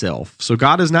myself. So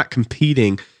God is not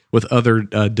competing with other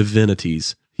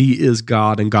divinities. He is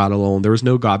God and God alone. There was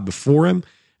no God before him,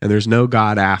 and there's no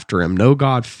God after him. No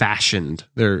God fashioned.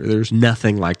 There's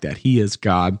nothing like that. He is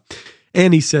God.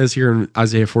 And he says here in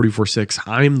Isaiah 44:6,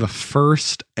 I am the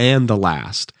first and the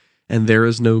last, and there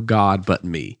is no God but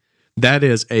me. That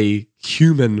is a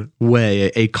human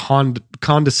way,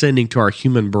 condescending to our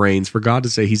human brains, for God to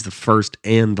say he's the first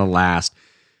and the last,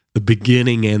 the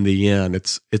beginning and the end.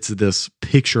 It's this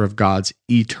picture of God's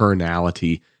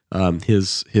eternality,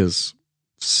 his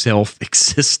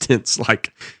self-existence.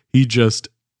 Like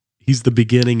he's the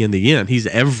beginning and the end. He's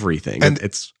everything. And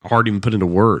it's hard to even put into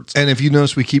words. And if you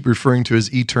notice, we keep referring to his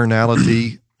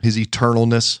eternality, his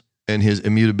eternalness, and his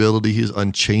immutability, his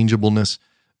unchangeableness,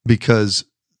 because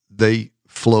they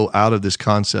flow out of this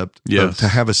concept of to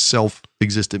have a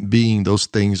self-existent being. Those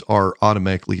things are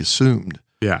automatically assumed.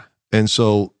 Yeah. And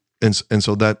so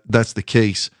that's the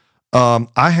case.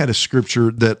 I had a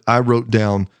scripture that I wrote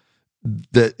down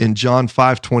that in John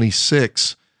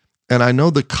 5:26, and I know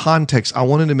the context. I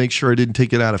wanted to make sure I didn't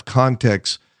take it out of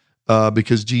context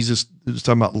because Jesus was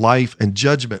talking about life and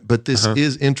judgment. But this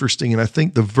is interesting, and I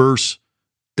think the verse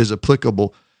is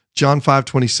applicable. John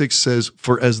 5:26 says,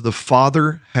 "For as the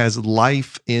Father has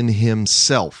life in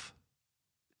himself."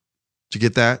 Did you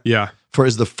get that? Yeah. For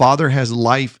as the Father has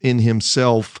life in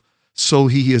himself, so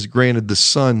he has granted the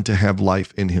Son to have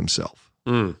life in himself.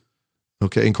 Mm.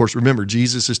 Okay. And of course, remember,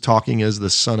 Jesus is talking as the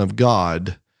Son of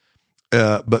God.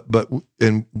 But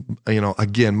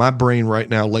again, my brain right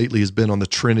now lately has been on the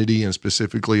Trinity, and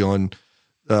specifically on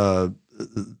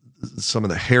some of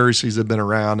the heresies that have been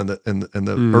around, and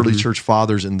the early church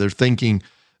fathers and their thinking.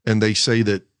 And they say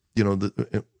that,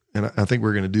 and I think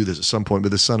we're going to do this at some point, but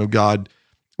the Son of God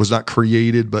was not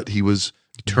created, but he was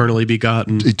eternally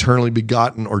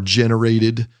begotten or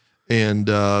generated, and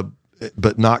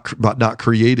but not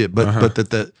created. But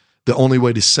that the only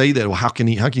way to say that, well, how can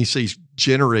you say he's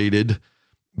generated,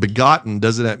 begotten?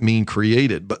 Doesn't that mean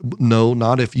created? But no,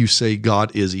 not if you say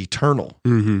God is eternal.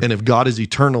 Mm-hmm. And if God is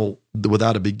eternal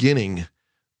without a beginning,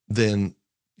 then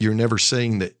you're never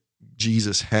saying that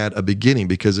Jesus had a beginning,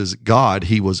 because as God,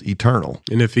 he was eternal.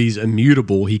 And if he's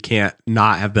immutable, he can't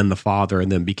not have been the Father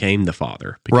and then became the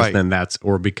Father, because Right. then that's,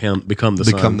 or become the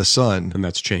Son, Become the Son. and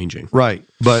that's changing. Right.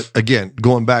 But again,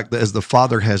 going back, as the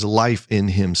Father has life in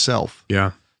himself.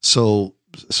 Yeah. So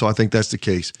I think that's the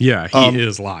case. Yeah, he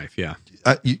is life. Yeah.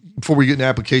 Before we get into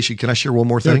application, can I share one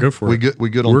more thing? go for it. We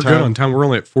good on We're time? good on time. We're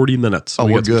only at 40 minutes. So Oh,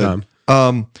 we we're got some good.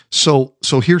 time.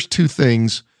 So here's two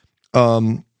things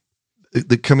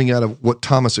that coming out of what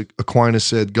Thomas Aquinas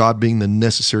said, God being the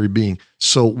necessary being.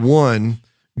 So one,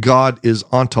 God is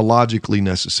ontologically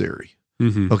necessary.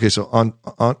 Mhm. Okay, so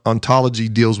ontology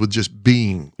deals with just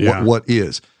being, Yeah. what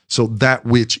is. So that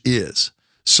which is.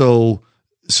 So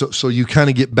you kind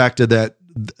of get back to that,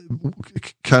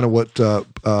 kind of what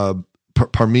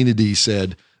Parmenides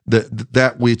said,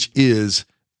 that which is.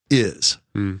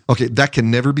 Okay, that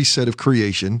can never be said of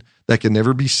creation. That can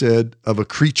never be said of a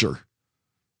creature.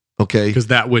 Okay, Because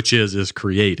that which is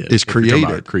created. is if you're talking created,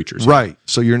 about creatures. right?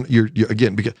 So you're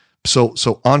again, because so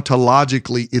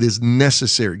ontologically it is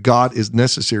necessary. God is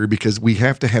necessary because we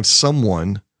have to have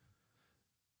someone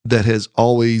that has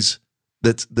always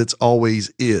that's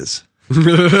always is.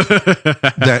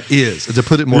 That is, to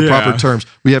put it in more Yeah. proper terms,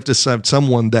 we have to have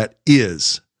someone that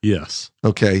is. Yes.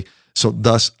 Okay, so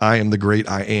thus I am the great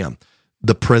I am,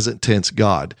 the present tense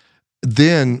God.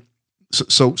 Then,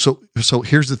 so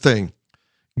here's the thing: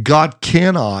 God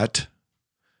cannot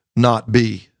not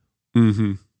be.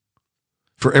 Mm-hmm.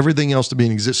 For everything else to be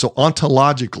in existence. So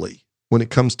ontologically, when it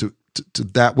comes to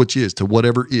that which is, to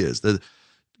whatever is, that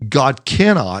God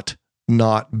cannot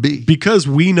not be. Because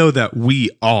we know that we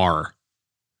are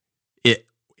it.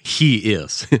 He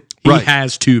is. He Right.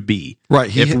 has to be.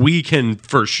 Right. If we can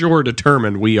for sure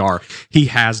determine we are, he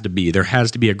has to be. There has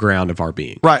to be a ground of our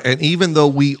being. Right. And even though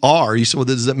we are, you say, well,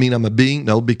 does that mean I'm a being?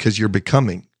 No, because you're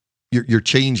becoming. You're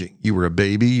changing. You were a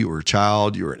baby, you were a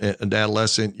child, you were an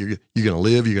adolescent, you're going to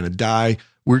live, you're going to die.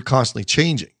 We're constantly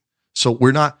changing. So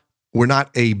we're not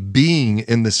a being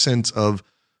in the sense of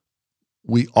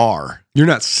we are. You're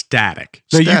not static.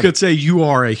 Now, you Static. could say you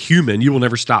are a human. You will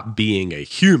never stop being a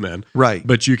human. Right.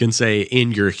 But you can say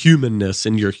in your humanness,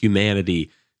 in your humanity,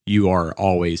 you are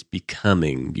always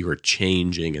becoming. You are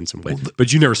changing in some way.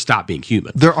 But you never stop being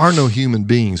human. There are no human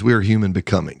beings. We are human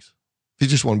becomings. If you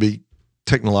just want to be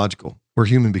technological, we're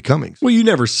human becomings. Well, you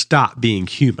never stop being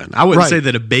human. I wouldn't Right. say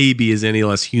that a baby is any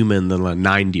less human than a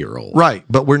 90-year-old. Right.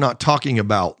 But we're not talking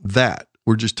about that.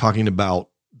 We're just talking about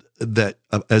that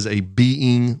as a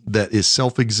being that is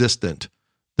self-existent.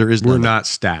 There is We're none. not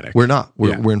static. We're not. We're,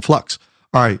 Yeah. we're in flux.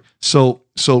 All right. So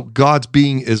God's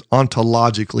being is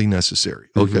ontologically necessary.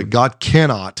 Okay. God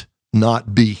cannot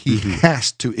not be. He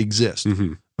has to exist.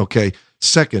 Mhm. Okay.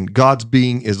 Second, God's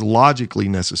being is logically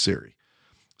necessary.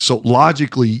 So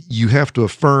logically, you have to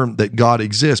affirm that God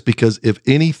exists, because if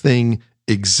anything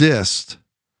exists,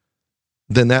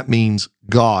 then that means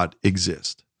God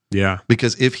exists. Yeah.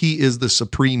 Because if he is the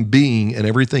supreme being and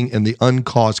everything and the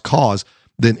uncaused cause,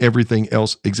 then everything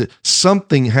else exists.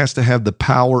 Something has to have the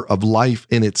power of life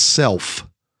in itself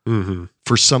Mm-hmm.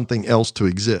 for something else to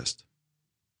exist.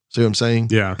 See what I'm saying?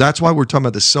 Yeah. That's why we're talking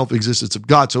about the self-existence of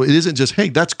God. So it isn't just, hey,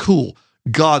 that's cool.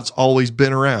 God's always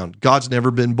been around. God's never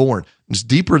been born. It's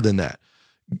deeper than that.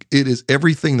 It is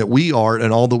everything that we are,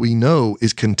 and all that we know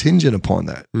is contingent upon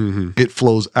that. Mm-hmm. It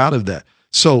flows out of that.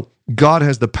 So God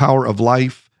has the power of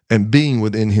life and being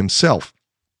within himself.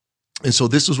 And so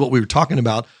this is what we were talking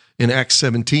about in Acts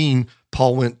 17.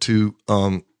 Paul went to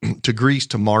Greece,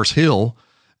 to Mars Hill,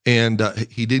 and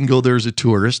he didn't go there as a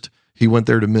tourist. He went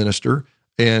there to minister,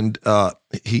 and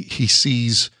he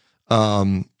sees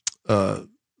all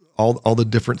the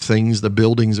different things, the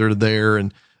buildings that are there,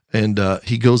 and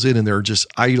he goes in, and there are just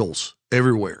idols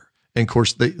everywhere. And of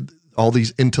course, all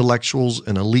these intellectuals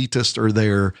and elitists are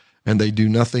there, and they do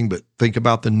nothing but think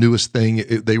about the newest thing.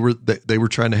 They were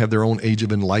trying to have their own age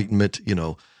of enlightenment, you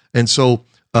know. And so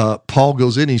Paul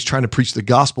goes in, he's trying to preach the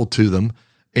gospel to them.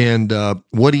 And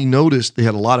what he noticed, they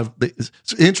had a lot of.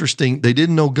 It's interesting. They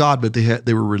didn't know God, but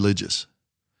they were religious.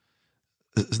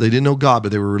 They didn't know God,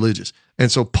 but they were religious.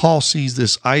 And so Paul sees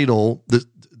this idol,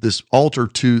 this altar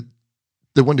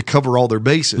they wanted to cover all their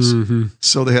bases. Mm-hmm.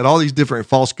 So they had all these different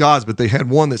false gods, but they had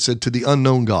one that said to the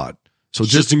unknown God. So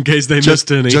Just in case they missed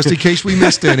any. Just in case we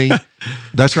missed any.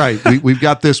 That's right. We've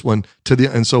got this one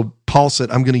and so Paul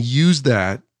said, I'm going to use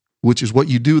that, which is what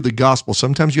you do with the gospel.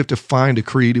 Sometimes you have to find a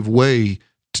creative way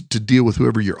to deal with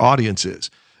whoever your audience is.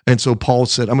 And so Paul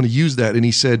said, I'm going to use that. And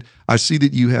he said, I see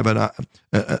that you have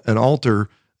an altar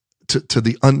to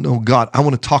the unknown God. I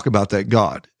want to talk about that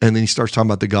God. And then he starts talking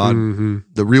about the God,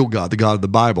 the real God, the God of the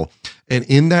Bible. And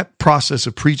in that process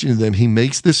of preaching to them, he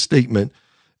makes this statement.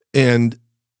 And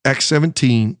Acts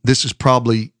 17, this is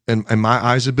probably, and my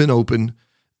eyes have been opened,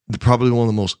 probably one of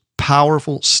the most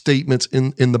powerful statements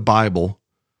in the Bible.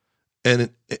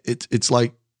 And it's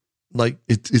like I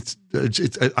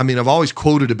mean, I've always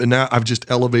quoted it, but now I've just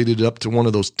elevated it up to one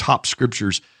of those top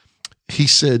scriptures. He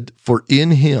said, for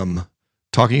in him,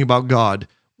 talking about God,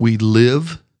 we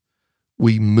live,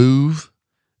 we move,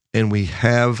 and we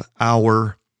have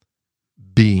our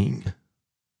being.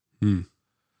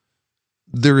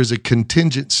 There is a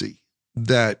contingency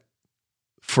that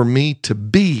for me to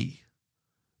be,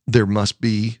 there must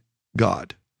be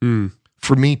God.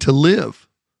 For me to live,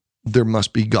 there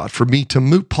must be God. For me to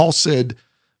move, Paul said,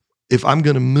 if I'm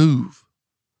going to move,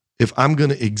 if I'm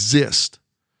going to exist,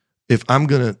 if I'm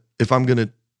going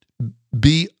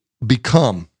to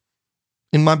become,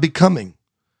 in my becoming,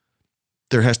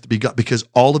 there has to be God, because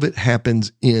all of it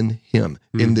happens in him,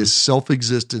 in this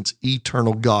self-existence,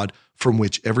 eternal God from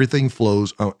which everything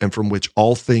flows and from which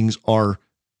all things are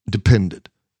dependent.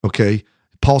 Okay?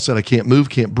 Paul said, I can't move,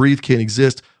 can't breathe, can't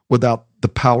exist without the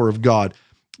power of God.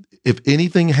 If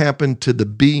anything happened to the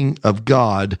being of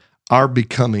God, our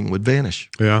becoming would vanish.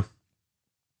 Yeah.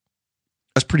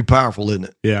 That's pretty powerful, isn't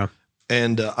it? Yeah.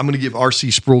 And I'm going to give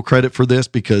R.C. Sproul credit for this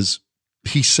because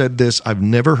he said this. I've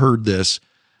never heard this,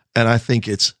 and I think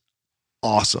it's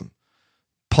awesome.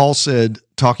 Paul said,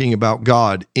 talking about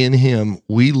God, in him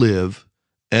we live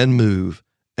and move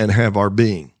and have our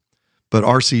being. But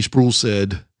R.C. Sproul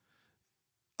said,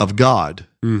 of God,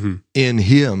 in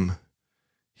him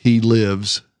he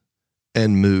lives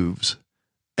and moves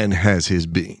and has his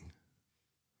being.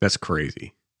 That's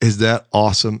crazy. Is that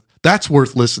awesome? That's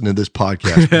worth listening to this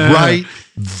podcast right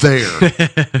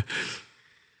there.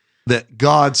 That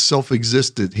God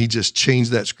self-existed. He just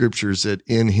changed that scripture, said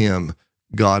in him,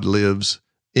 God lives.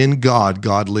 In God,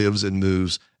 God lives and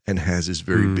moves and has his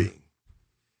very being.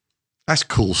 That's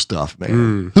cool stuff,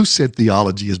 man. Who said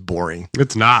theology is boring?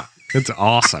 It's not. It's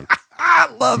awesome. I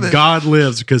love it. God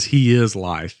lives because he is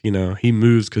life. You know, he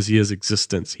moves because he is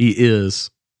existence. He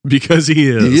is because he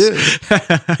is. He is.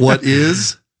 What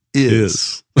is. And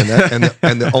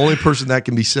the only person that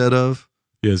can be said of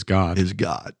is God. Is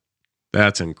God.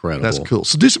 That's incredible. That's cool.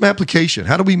 So do some application.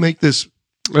 How do we make this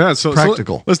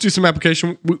practical? So let's do some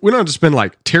application. We don't have to spend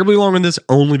like terribly long on this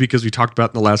only because we talked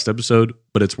about it in the last episode,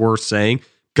 but it's worth saying.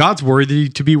 God's worthy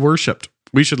to be worshiped.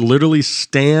 We should literally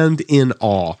stand in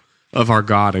awe of our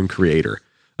God and Creator.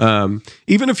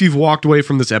 Even if you've walked away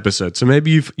from this episode, so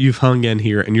maybe you've hung in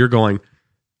here and you're going,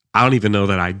 I don't even know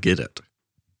that I get it.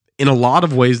 In a lot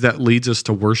of ways, that leads us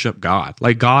to worship God.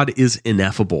 Like, God is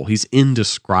ineffable. He's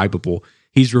indescribable.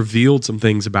 He's revealed some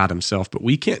things about himself, but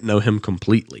we can't know him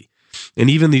completely. And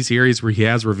even these areas where he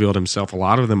has revealed himself, a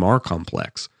lot of them are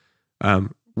complex.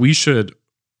 We should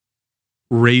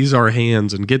raise our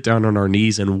hands and get down on our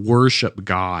knees and worship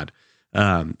God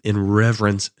in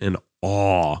reverence and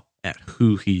awe at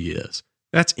who he is.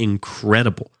 That's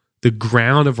incredible. The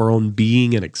ground of our own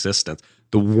being and existence,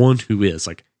 the one who is,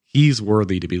 like, he's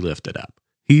worthy to be lifted up.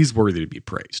 He's worthy to be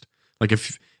praised. Like,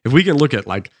 if we can look at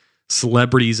like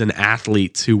celebrities and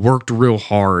athletes who worked real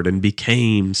hard and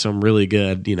became some really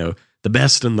good, the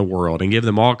best in the world, and give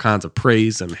them all kinds of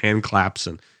praise and hand claps,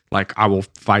 and like, I will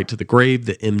fight to the grave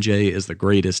that MJ is the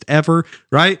greatest ever,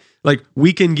 right? Like,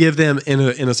 we can give them, in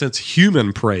a sense,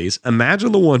 human praise.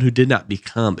 Imagine the one who did not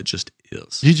become, but just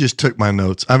is. You just took my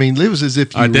notes. I mean, it was as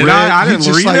if you read. I didn't.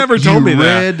 You never told me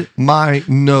that. Read my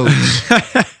notes.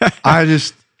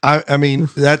 I mean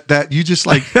that you just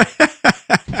like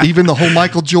even the whole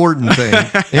Michael Jordan thing,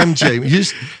 MJ. You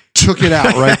just took it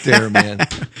out right there, man.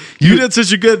 You did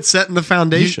such a good setting the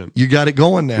foundation. You got it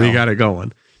going now. We got it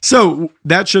going. So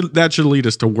that should lead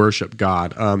us to worship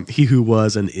God, he who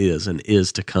was and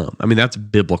is to come. I mean, that's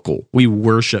biblical. We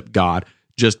worship God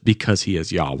just because he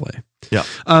is Yahweh.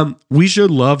 Yeah. We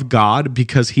should love God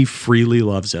because he freely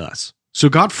loves us. So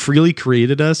God freely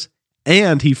created us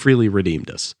and he freely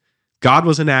redeemed us. God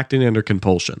wasn't acting under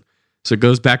compulsion. So it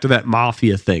goes back to that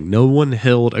mafia thing. No one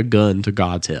held a gun to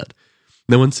God's head.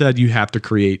 No one said you have to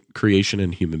create creation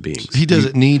and human beings. He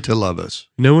doesn't need to love us.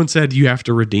 No one said you have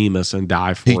to redeem us and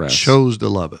die for us. He chose to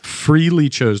love us. Freely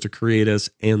chose to create us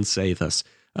and save us.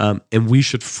 And we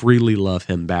should freely love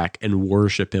him back and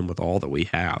worship him with all that we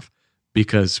have,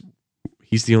 because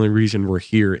he's the only reason we're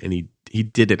here, and he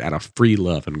did it out of free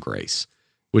love and grace,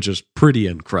 which is pretty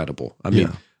incredible. I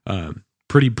mean,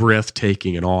 pretty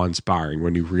breathtaking and awe-inspiring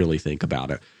when you really think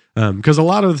about it. Because a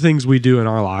lot of the things we do in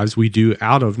our lives, we do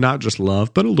out of not just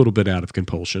love, but a little bit out of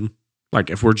compulsion. Like,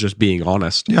 if we're just being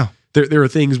honest. Yeah. There are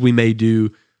things we may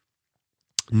do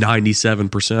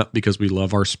 97% because we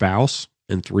love our spouse,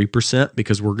 and 3%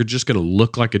 because we're just going to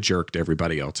look like a jerk to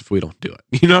everybody else if we don't do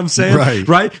it. You know what I'm saying?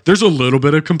 Right. There's a little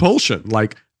bit of compulsion.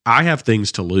 Like, I have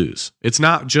things to lose. It's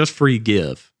not just free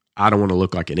give. I don't want to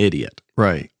look like an idiot.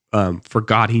 Right. For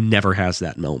God, he never has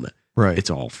that moment. Right. It's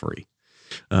all free.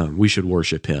 We should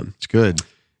worship him. It's good.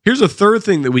 Here's a third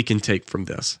thing that we can take from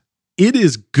this. It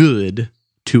is good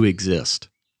to exist.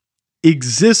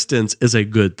 Existence is a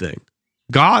good thing.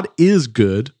 God is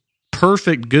good,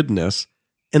 perfect goodness,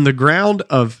 and the ground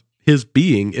of his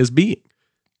being is being.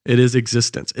 It is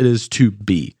existence. It is to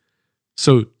be.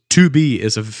 So to be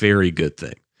is a very good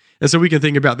thing. And so we can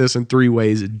think about this in three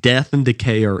ways. Death and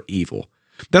decay are evil.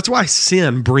 That's why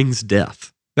sin brings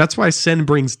death. That's why sin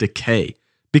brings decay,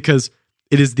 because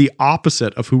it is the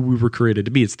opposite of who we were created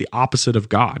to be. It's the opposite of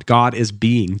God. God is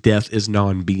being. Death is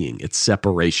non-being. It's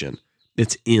separation.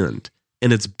 It's end.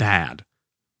 And it's bad.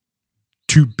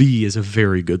 To be is a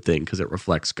very good thing because it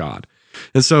reflects God.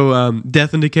 And so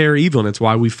death and decay are evil, and it's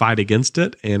why we fight against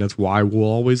it, and it's why we'll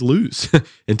always lose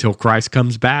until Christ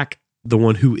comes back, the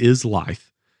one who is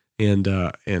life, and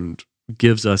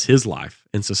gives us his life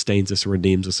and sustains us and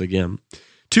redeems us again.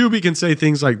 Two, we can say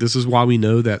things like, this is why we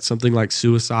know that something like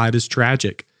suicide is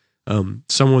tragic.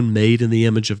 Someone made in the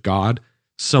image of God,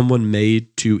 someone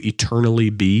made to eternally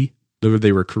be, though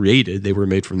they were created, they were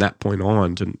made from that point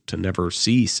on to never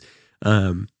cease,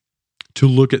 to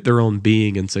look at their own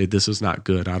being and say, this is not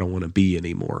good, I don't want to be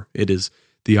anymore. It is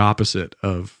the opposite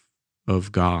of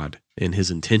God and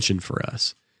his intention for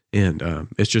us. And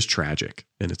it's just tragic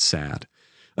and it's sad.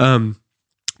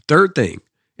 Third thing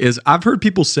is, I've heard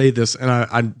people say this, and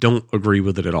I don't agree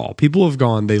with it at all. People have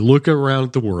gone, they look around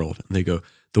at the world, and they go,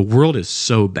 the world is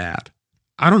so bad.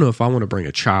 I don't know if I want to bring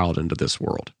a child into this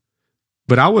world.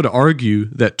 But I would argue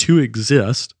that to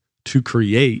exist, to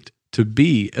create, to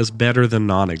be is better than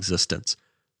non-existence.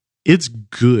 It's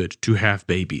good to have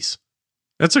babies.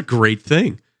 That's a great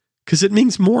thing because it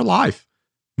means more life,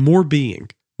 more being,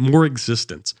 more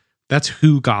existence. That's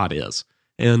who God is.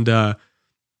 And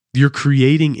you're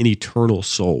creating an eternal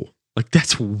soul. Like,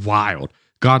 that's wild.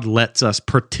 God lets us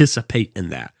participate in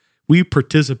that. We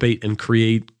participate in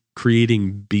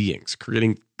creating beings,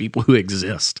 creating people who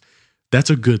exist. That's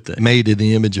a good thing. Made in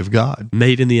the image of God.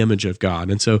 Made in the image of God.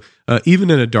 And so even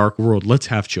in a dark world, let's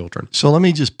have children. So let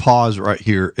me just pause right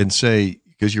here and say,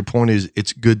 because your point is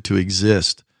it's good to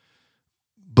exist,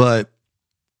 but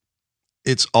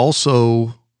it's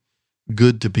also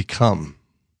good to become.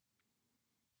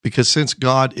 Because since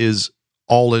God is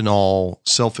all in all,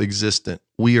 self-existent,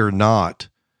 we are not,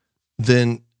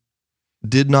 then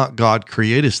did not God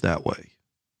create us that way?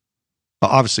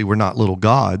 Obviously, we're not little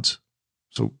gods,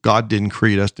 so God didn't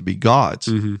create us to be gods.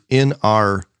 Mm-hmm. In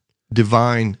our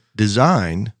divine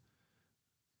design,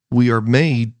 we are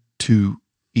made to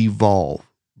evolve,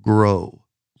 grow,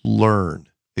 learn,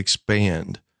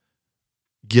 expand,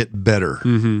 get better,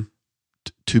 Mm-hmm.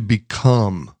 to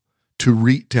become,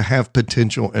 to have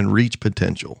potential and reach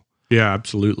potential. Yeah,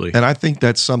 absolutely. And I think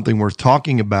that's something worth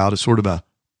talking about as sort of a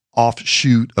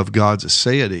offshoot of God's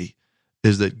aseity,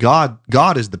 is that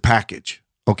God is the package.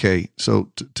 Okay,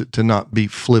 so to not be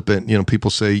flippant,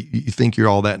 people say, you think you're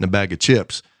all that in a bag of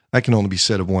chips. That can only be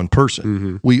said of one person.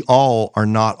 Mm-hmm. We all are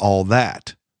not all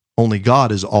that. Only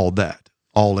God is all that,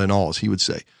 all in all, as he would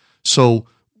say. So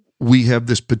we have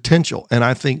this potential. And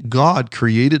I think God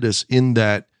created us in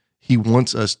that he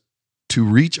wants us to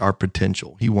reach our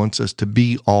potential. He wants us to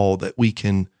be all that we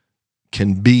can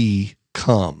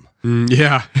become.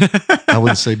 Yeah. I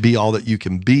wouldn't say be all that you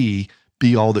can be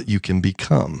all that you can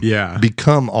become. Yeah.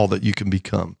 Become all that you can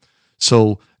become.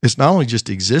 So it's not only just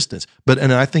existence,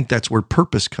 and I think that's where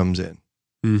purpose comes in.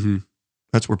 Mm-hmm.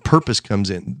 That's where purpose comes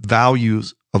in.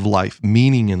 Values of life,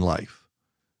 meaning in life.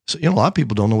 So, a lot of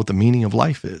people don't know what the meaning of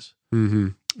life is. Mm-hmm.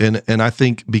 And I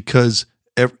think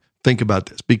think about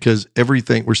this, because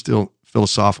everything, we're still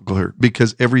philosophical here,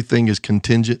 because everything is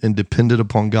contingent and dependent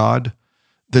upon God,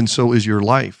 then so is your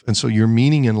life. And so your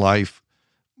meaning in life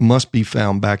must be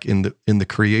found back in the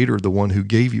Creator, the one who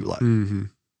gave you life. Mm-hmm.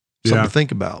 Something to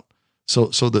think about. So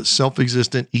the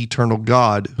self-existent, eternal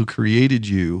God who created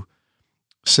you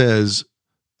says,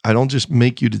 I don't just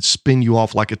make you to spin you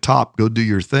off like a top, go do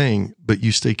your thing, but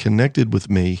you stay connected with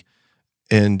me.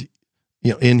 And,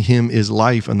 in him is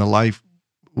life, and the life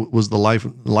was the life.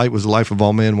 Light was the life of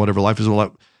all men, whatever life is.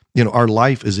 Our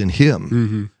life is in him.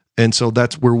 Mm-hmm. And so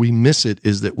that's where we miss it,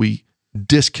 is that we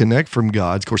disconnect from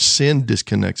God. Of course, sin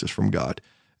disconnects us from God.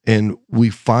 And we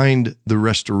find the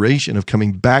restoration of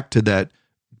coming back to that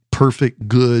perfect,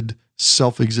 good,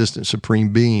 self-existent,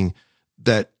 supreme being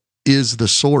that is the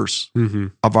source Mm-hmm.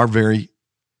 of our very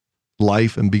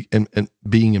life and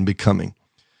being and becoming.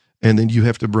 and then you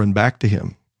have to run back to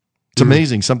him. It's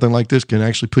amazing. Something like this can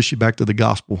actually push you back to the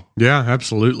gospel. Yeah,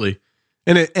 absolutely.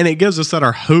 And it gives us that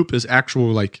our hope is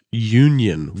actual like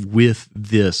union with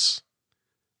this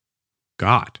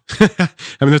God. I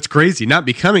mean, that's crazy. Not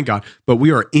becoming God, but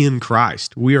we are in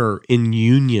Christ. We are in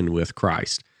union with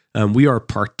Christ. We are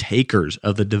partakers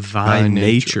of the divine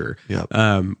nature.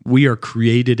 Yep. We are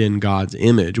created in God's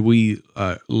image. We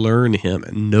learn him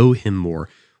and know him more.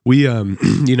 We,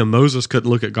 Moses couldn't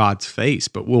look at God's face,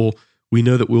 but we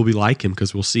know that we'll be like him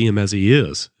because we'll see him as he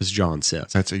is, as John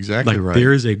says. That's exactly right.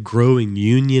 There is a growing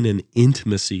union and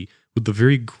intimacy with the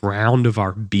very ground of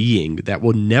our being that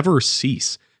will never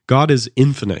cease. God is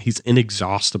infinite. He's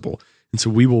inexhaustible. And so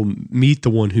we will meet the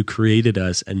one who created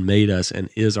us and made us and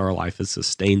is our life and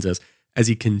sustains us as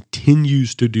he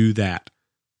continues to do that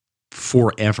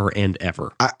forever and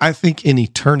ever. I think in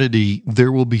eternity,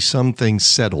 there will be some things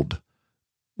settled.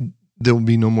 There will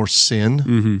be no more sin.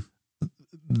 Mm-hmm.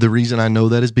 The reason I know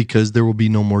that is because there will be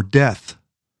no more death,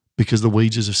 because the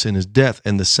wages of sin is death.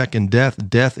 And the second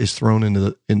death is thrown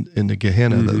into the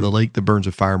Gehenna, Mm-hmm. the lake that burns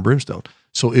with fire and brimstone.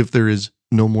 So if there is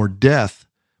no more death,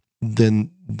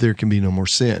 then there can be no more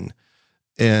sin.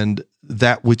 And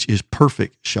that which is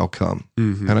perfect shall come.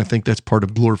 Mm-hmm. And I think that's part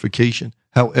of glorification.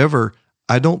 However,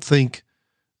 I don't think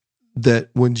that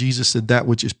when Jesus said that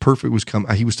which is perfect was come,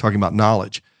 he was talking about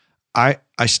knowledge. I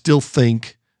still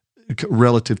think,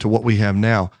 relative to what we have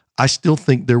now, I still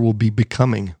think there will be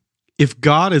becoming. If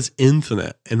God is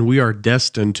infinite and we are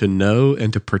destined to know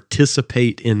and to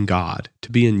participate in God,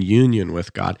 to be in union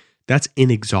with God, that's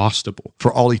inexhaustible.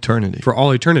 For all eternity. For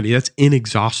all eternity, that's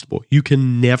inexhaustible. You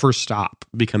can never stop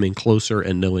becoming closer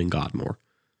and knowing God more.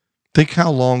 Think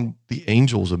how long the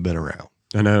angels have been around.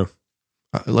 I know.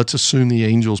 Let's assume the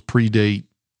angels predate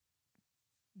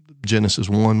Genesis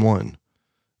 1:1.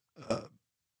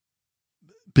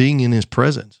 Being in his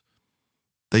presence,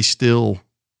 they still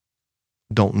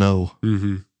don't know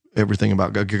Mm-hmm. everything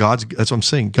about God. That's what I'm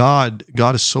saying. God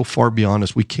is so far beyond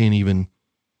us, we can't even,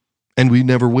 and we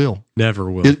never will. Never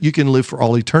will. You can live for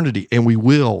all eternity, and we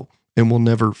will, and we'll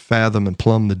never fathom and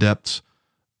plumb the depths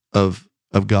of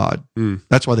God. Mm.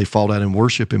 That's why they fall down and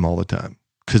worship him all the time,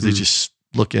 because they just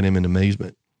look at him in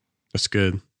amazement. That's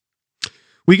good.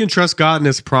 We can trust God and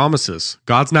his promises.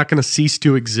 God's not going to cease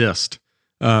to exist.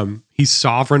 He's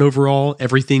sovereign over all.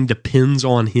 Everything depends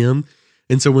on him.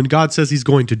 And so when God says he's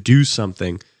going to do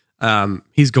something,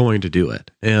 he's going to do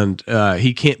it. And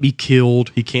he can't be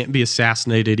killed. He can't be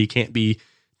assassinated. He can't be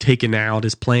taken out.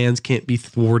 His plans can't be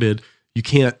thwarted. You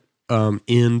can't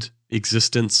end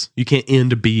existence. You can't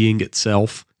end being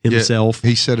itself, himself. Yeah,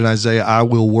 he said in Isaiah, I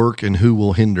will work and who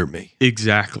will hinder me?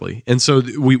 Exactly. And so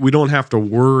we don't have to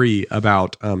worry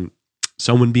about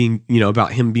someone being,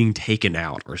 about him being taken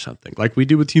out or something like we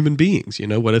do with human beings.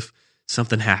 What if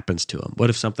something happens to him? What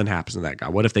if something happens to that guy?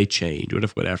 What if they change? What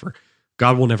if whatever?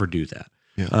 God will never do that.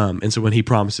 Yeah. And so when he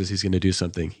promises he's going to do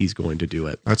something, he's going to do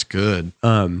it. That's good.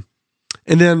 And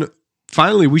then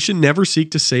finally, we should never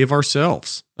seek to save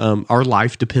ourselves. Our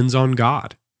life depends on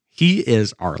God. He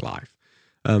is our life.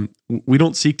 We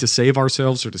don't seek to save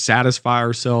ourselves or to satisfy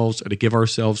ourselves or to give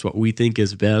ourselves what we think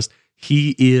is best.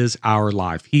 He is our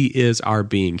life. He is our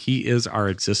being. He is our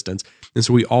existence. And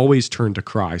so we always turn to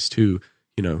Christ, who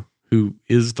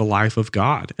is the life of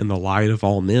God and the light of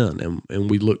all men. And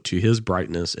we look to his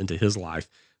brightness and to his life.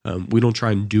 We don't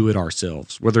try and do it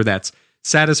ourselves, whether that's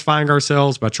satisfying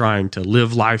ourselves by trying to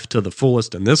live life to the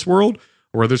fullest in this world,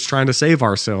 or whether it's trying to save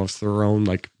ourselves through our own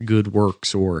good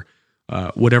works or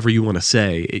whatever you want to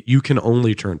say. You can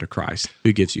only turn to Christ,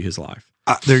 who gives you his life.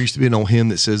 There used to be an old hymn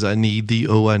that says, I need thee,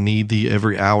 oh, I need thee,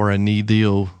 every hour I need thee,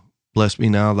 oh, bless me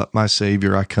now, that my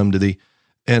Savior, I come to thee.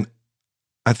 And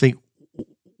I think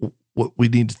what we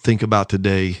need to think about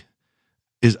today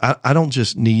is I don't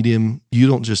just need him. You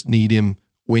don't just need him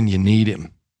when you need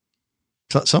him.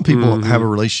 Some people have a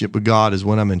relationship with God as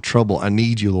when I'm in trouble. I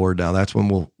need you, Lord. Now that's when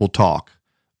we'll talk.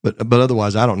 But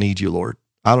otherwise, I don't need you, Lord.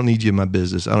 I don't need you in my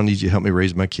business. I don't need you to help me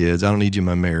raise my kids. I don't need you in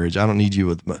my marriage. I don't need you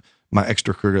with my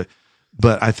extracurricular.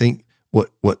 But I think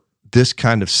what this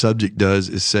kind of subject does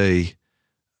is say,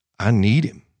 I need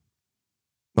him.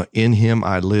 But in him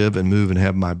I live and move and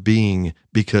have my being,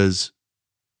 because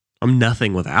I'm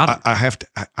nothing without him.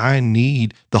 I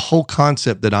need the whole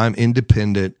concept that I'm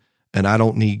independent and I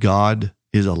don't need God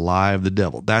is a lie of the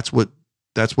devil. That's what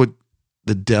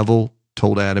the devil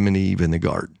told Adam and Eve in the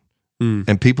garden.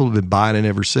 And people have been buying it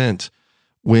ever since.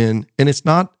 And it's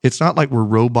not like we're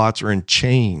robots or in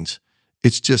chains.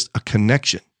 It's just a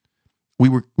connection. We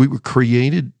were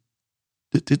created.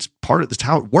 It's part of that's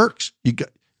how it works. You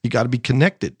got to be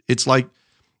connected. It's like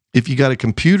if you got a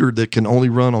computer that can only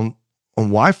run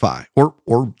Wi-Fi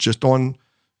or just on.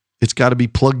 It's got to be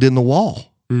plugged in the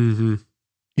wall. Mm-hmm.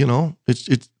 You know,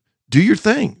 it's do your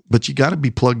thing, but you got to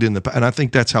be plugged in and I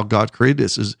think that's how God created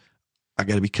us. Is I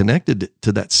got to be connected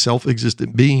to that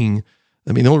self-existent being.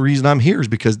 I mean, the only reason I'm here is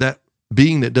because that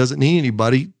being that doesn't need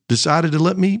anybody decided to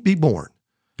let me be born.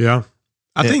 Yeah.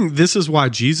 I think this is why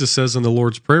Jesus says in the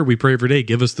Lord's Prayer, we pray every day,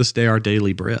 give us this day our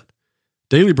daily bread.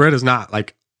 Daily bread is not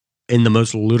like in the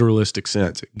most literalistic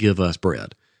sense, give us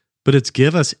bread, but it's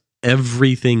give us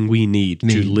everything we need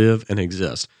to live and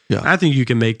exist. Yeah. I think you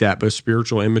can make that both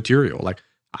spiritual and material. Like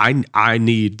I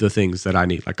need the things that I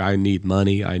need. Like I need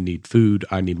money, I need food,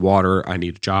 I need water, I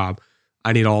need a job.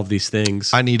 I need all of these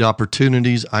things. I need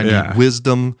opportunities. I need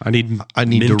wisdom. I need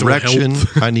direction.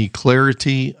 health. I need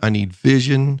clarity. I need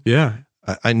vision. Yeah.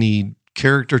 I need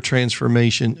character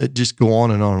transformation. It just go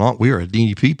on and on and on. We are a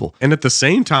needy people. And at the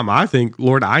same time, I think,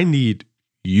 Lord, I need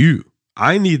you.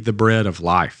 I need the bread of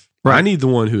life. Right. I need the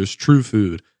one who is true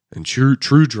food and true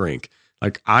drink.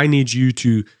 Like I need you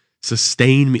to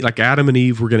sustain me. Like Adam and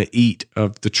Eve were going to eat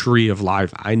of the tree of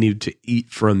life. I need to eat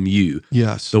from you.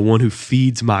 Yes. The one who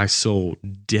feeds my soul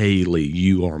daily.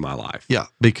 You are my life. Yeah,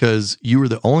 because you are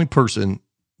the only person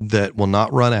that will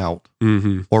not run out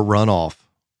or run off.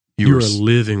 You're a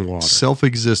living water.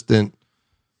 Self-existent,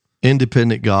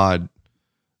 independent God.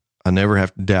 I never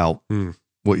have to doubt who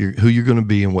you're going to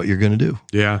be and what you're going to do.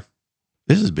 Yeah.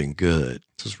 This has been good.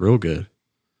 This is real good.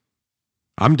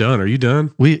 I'm done. Are you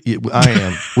done? I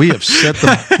am. We have set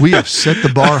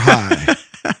the bar high.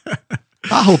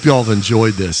 I hope y'all have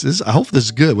enjoyed this. I hope this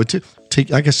is good.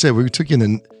 Like I said, we took you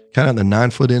in kind of the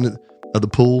 9-foot end of the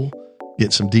pool,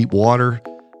 get some deep water.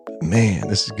 Man,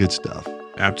 this is good stuff.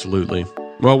 Absolutely.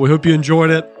 Well, we hope you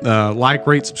enjoyed it. Like,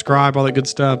 rate, subscribe, all that good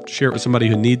stuff. Share it with somebody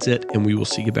who needs it, and we will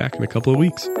see you back in a couple of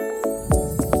weeks.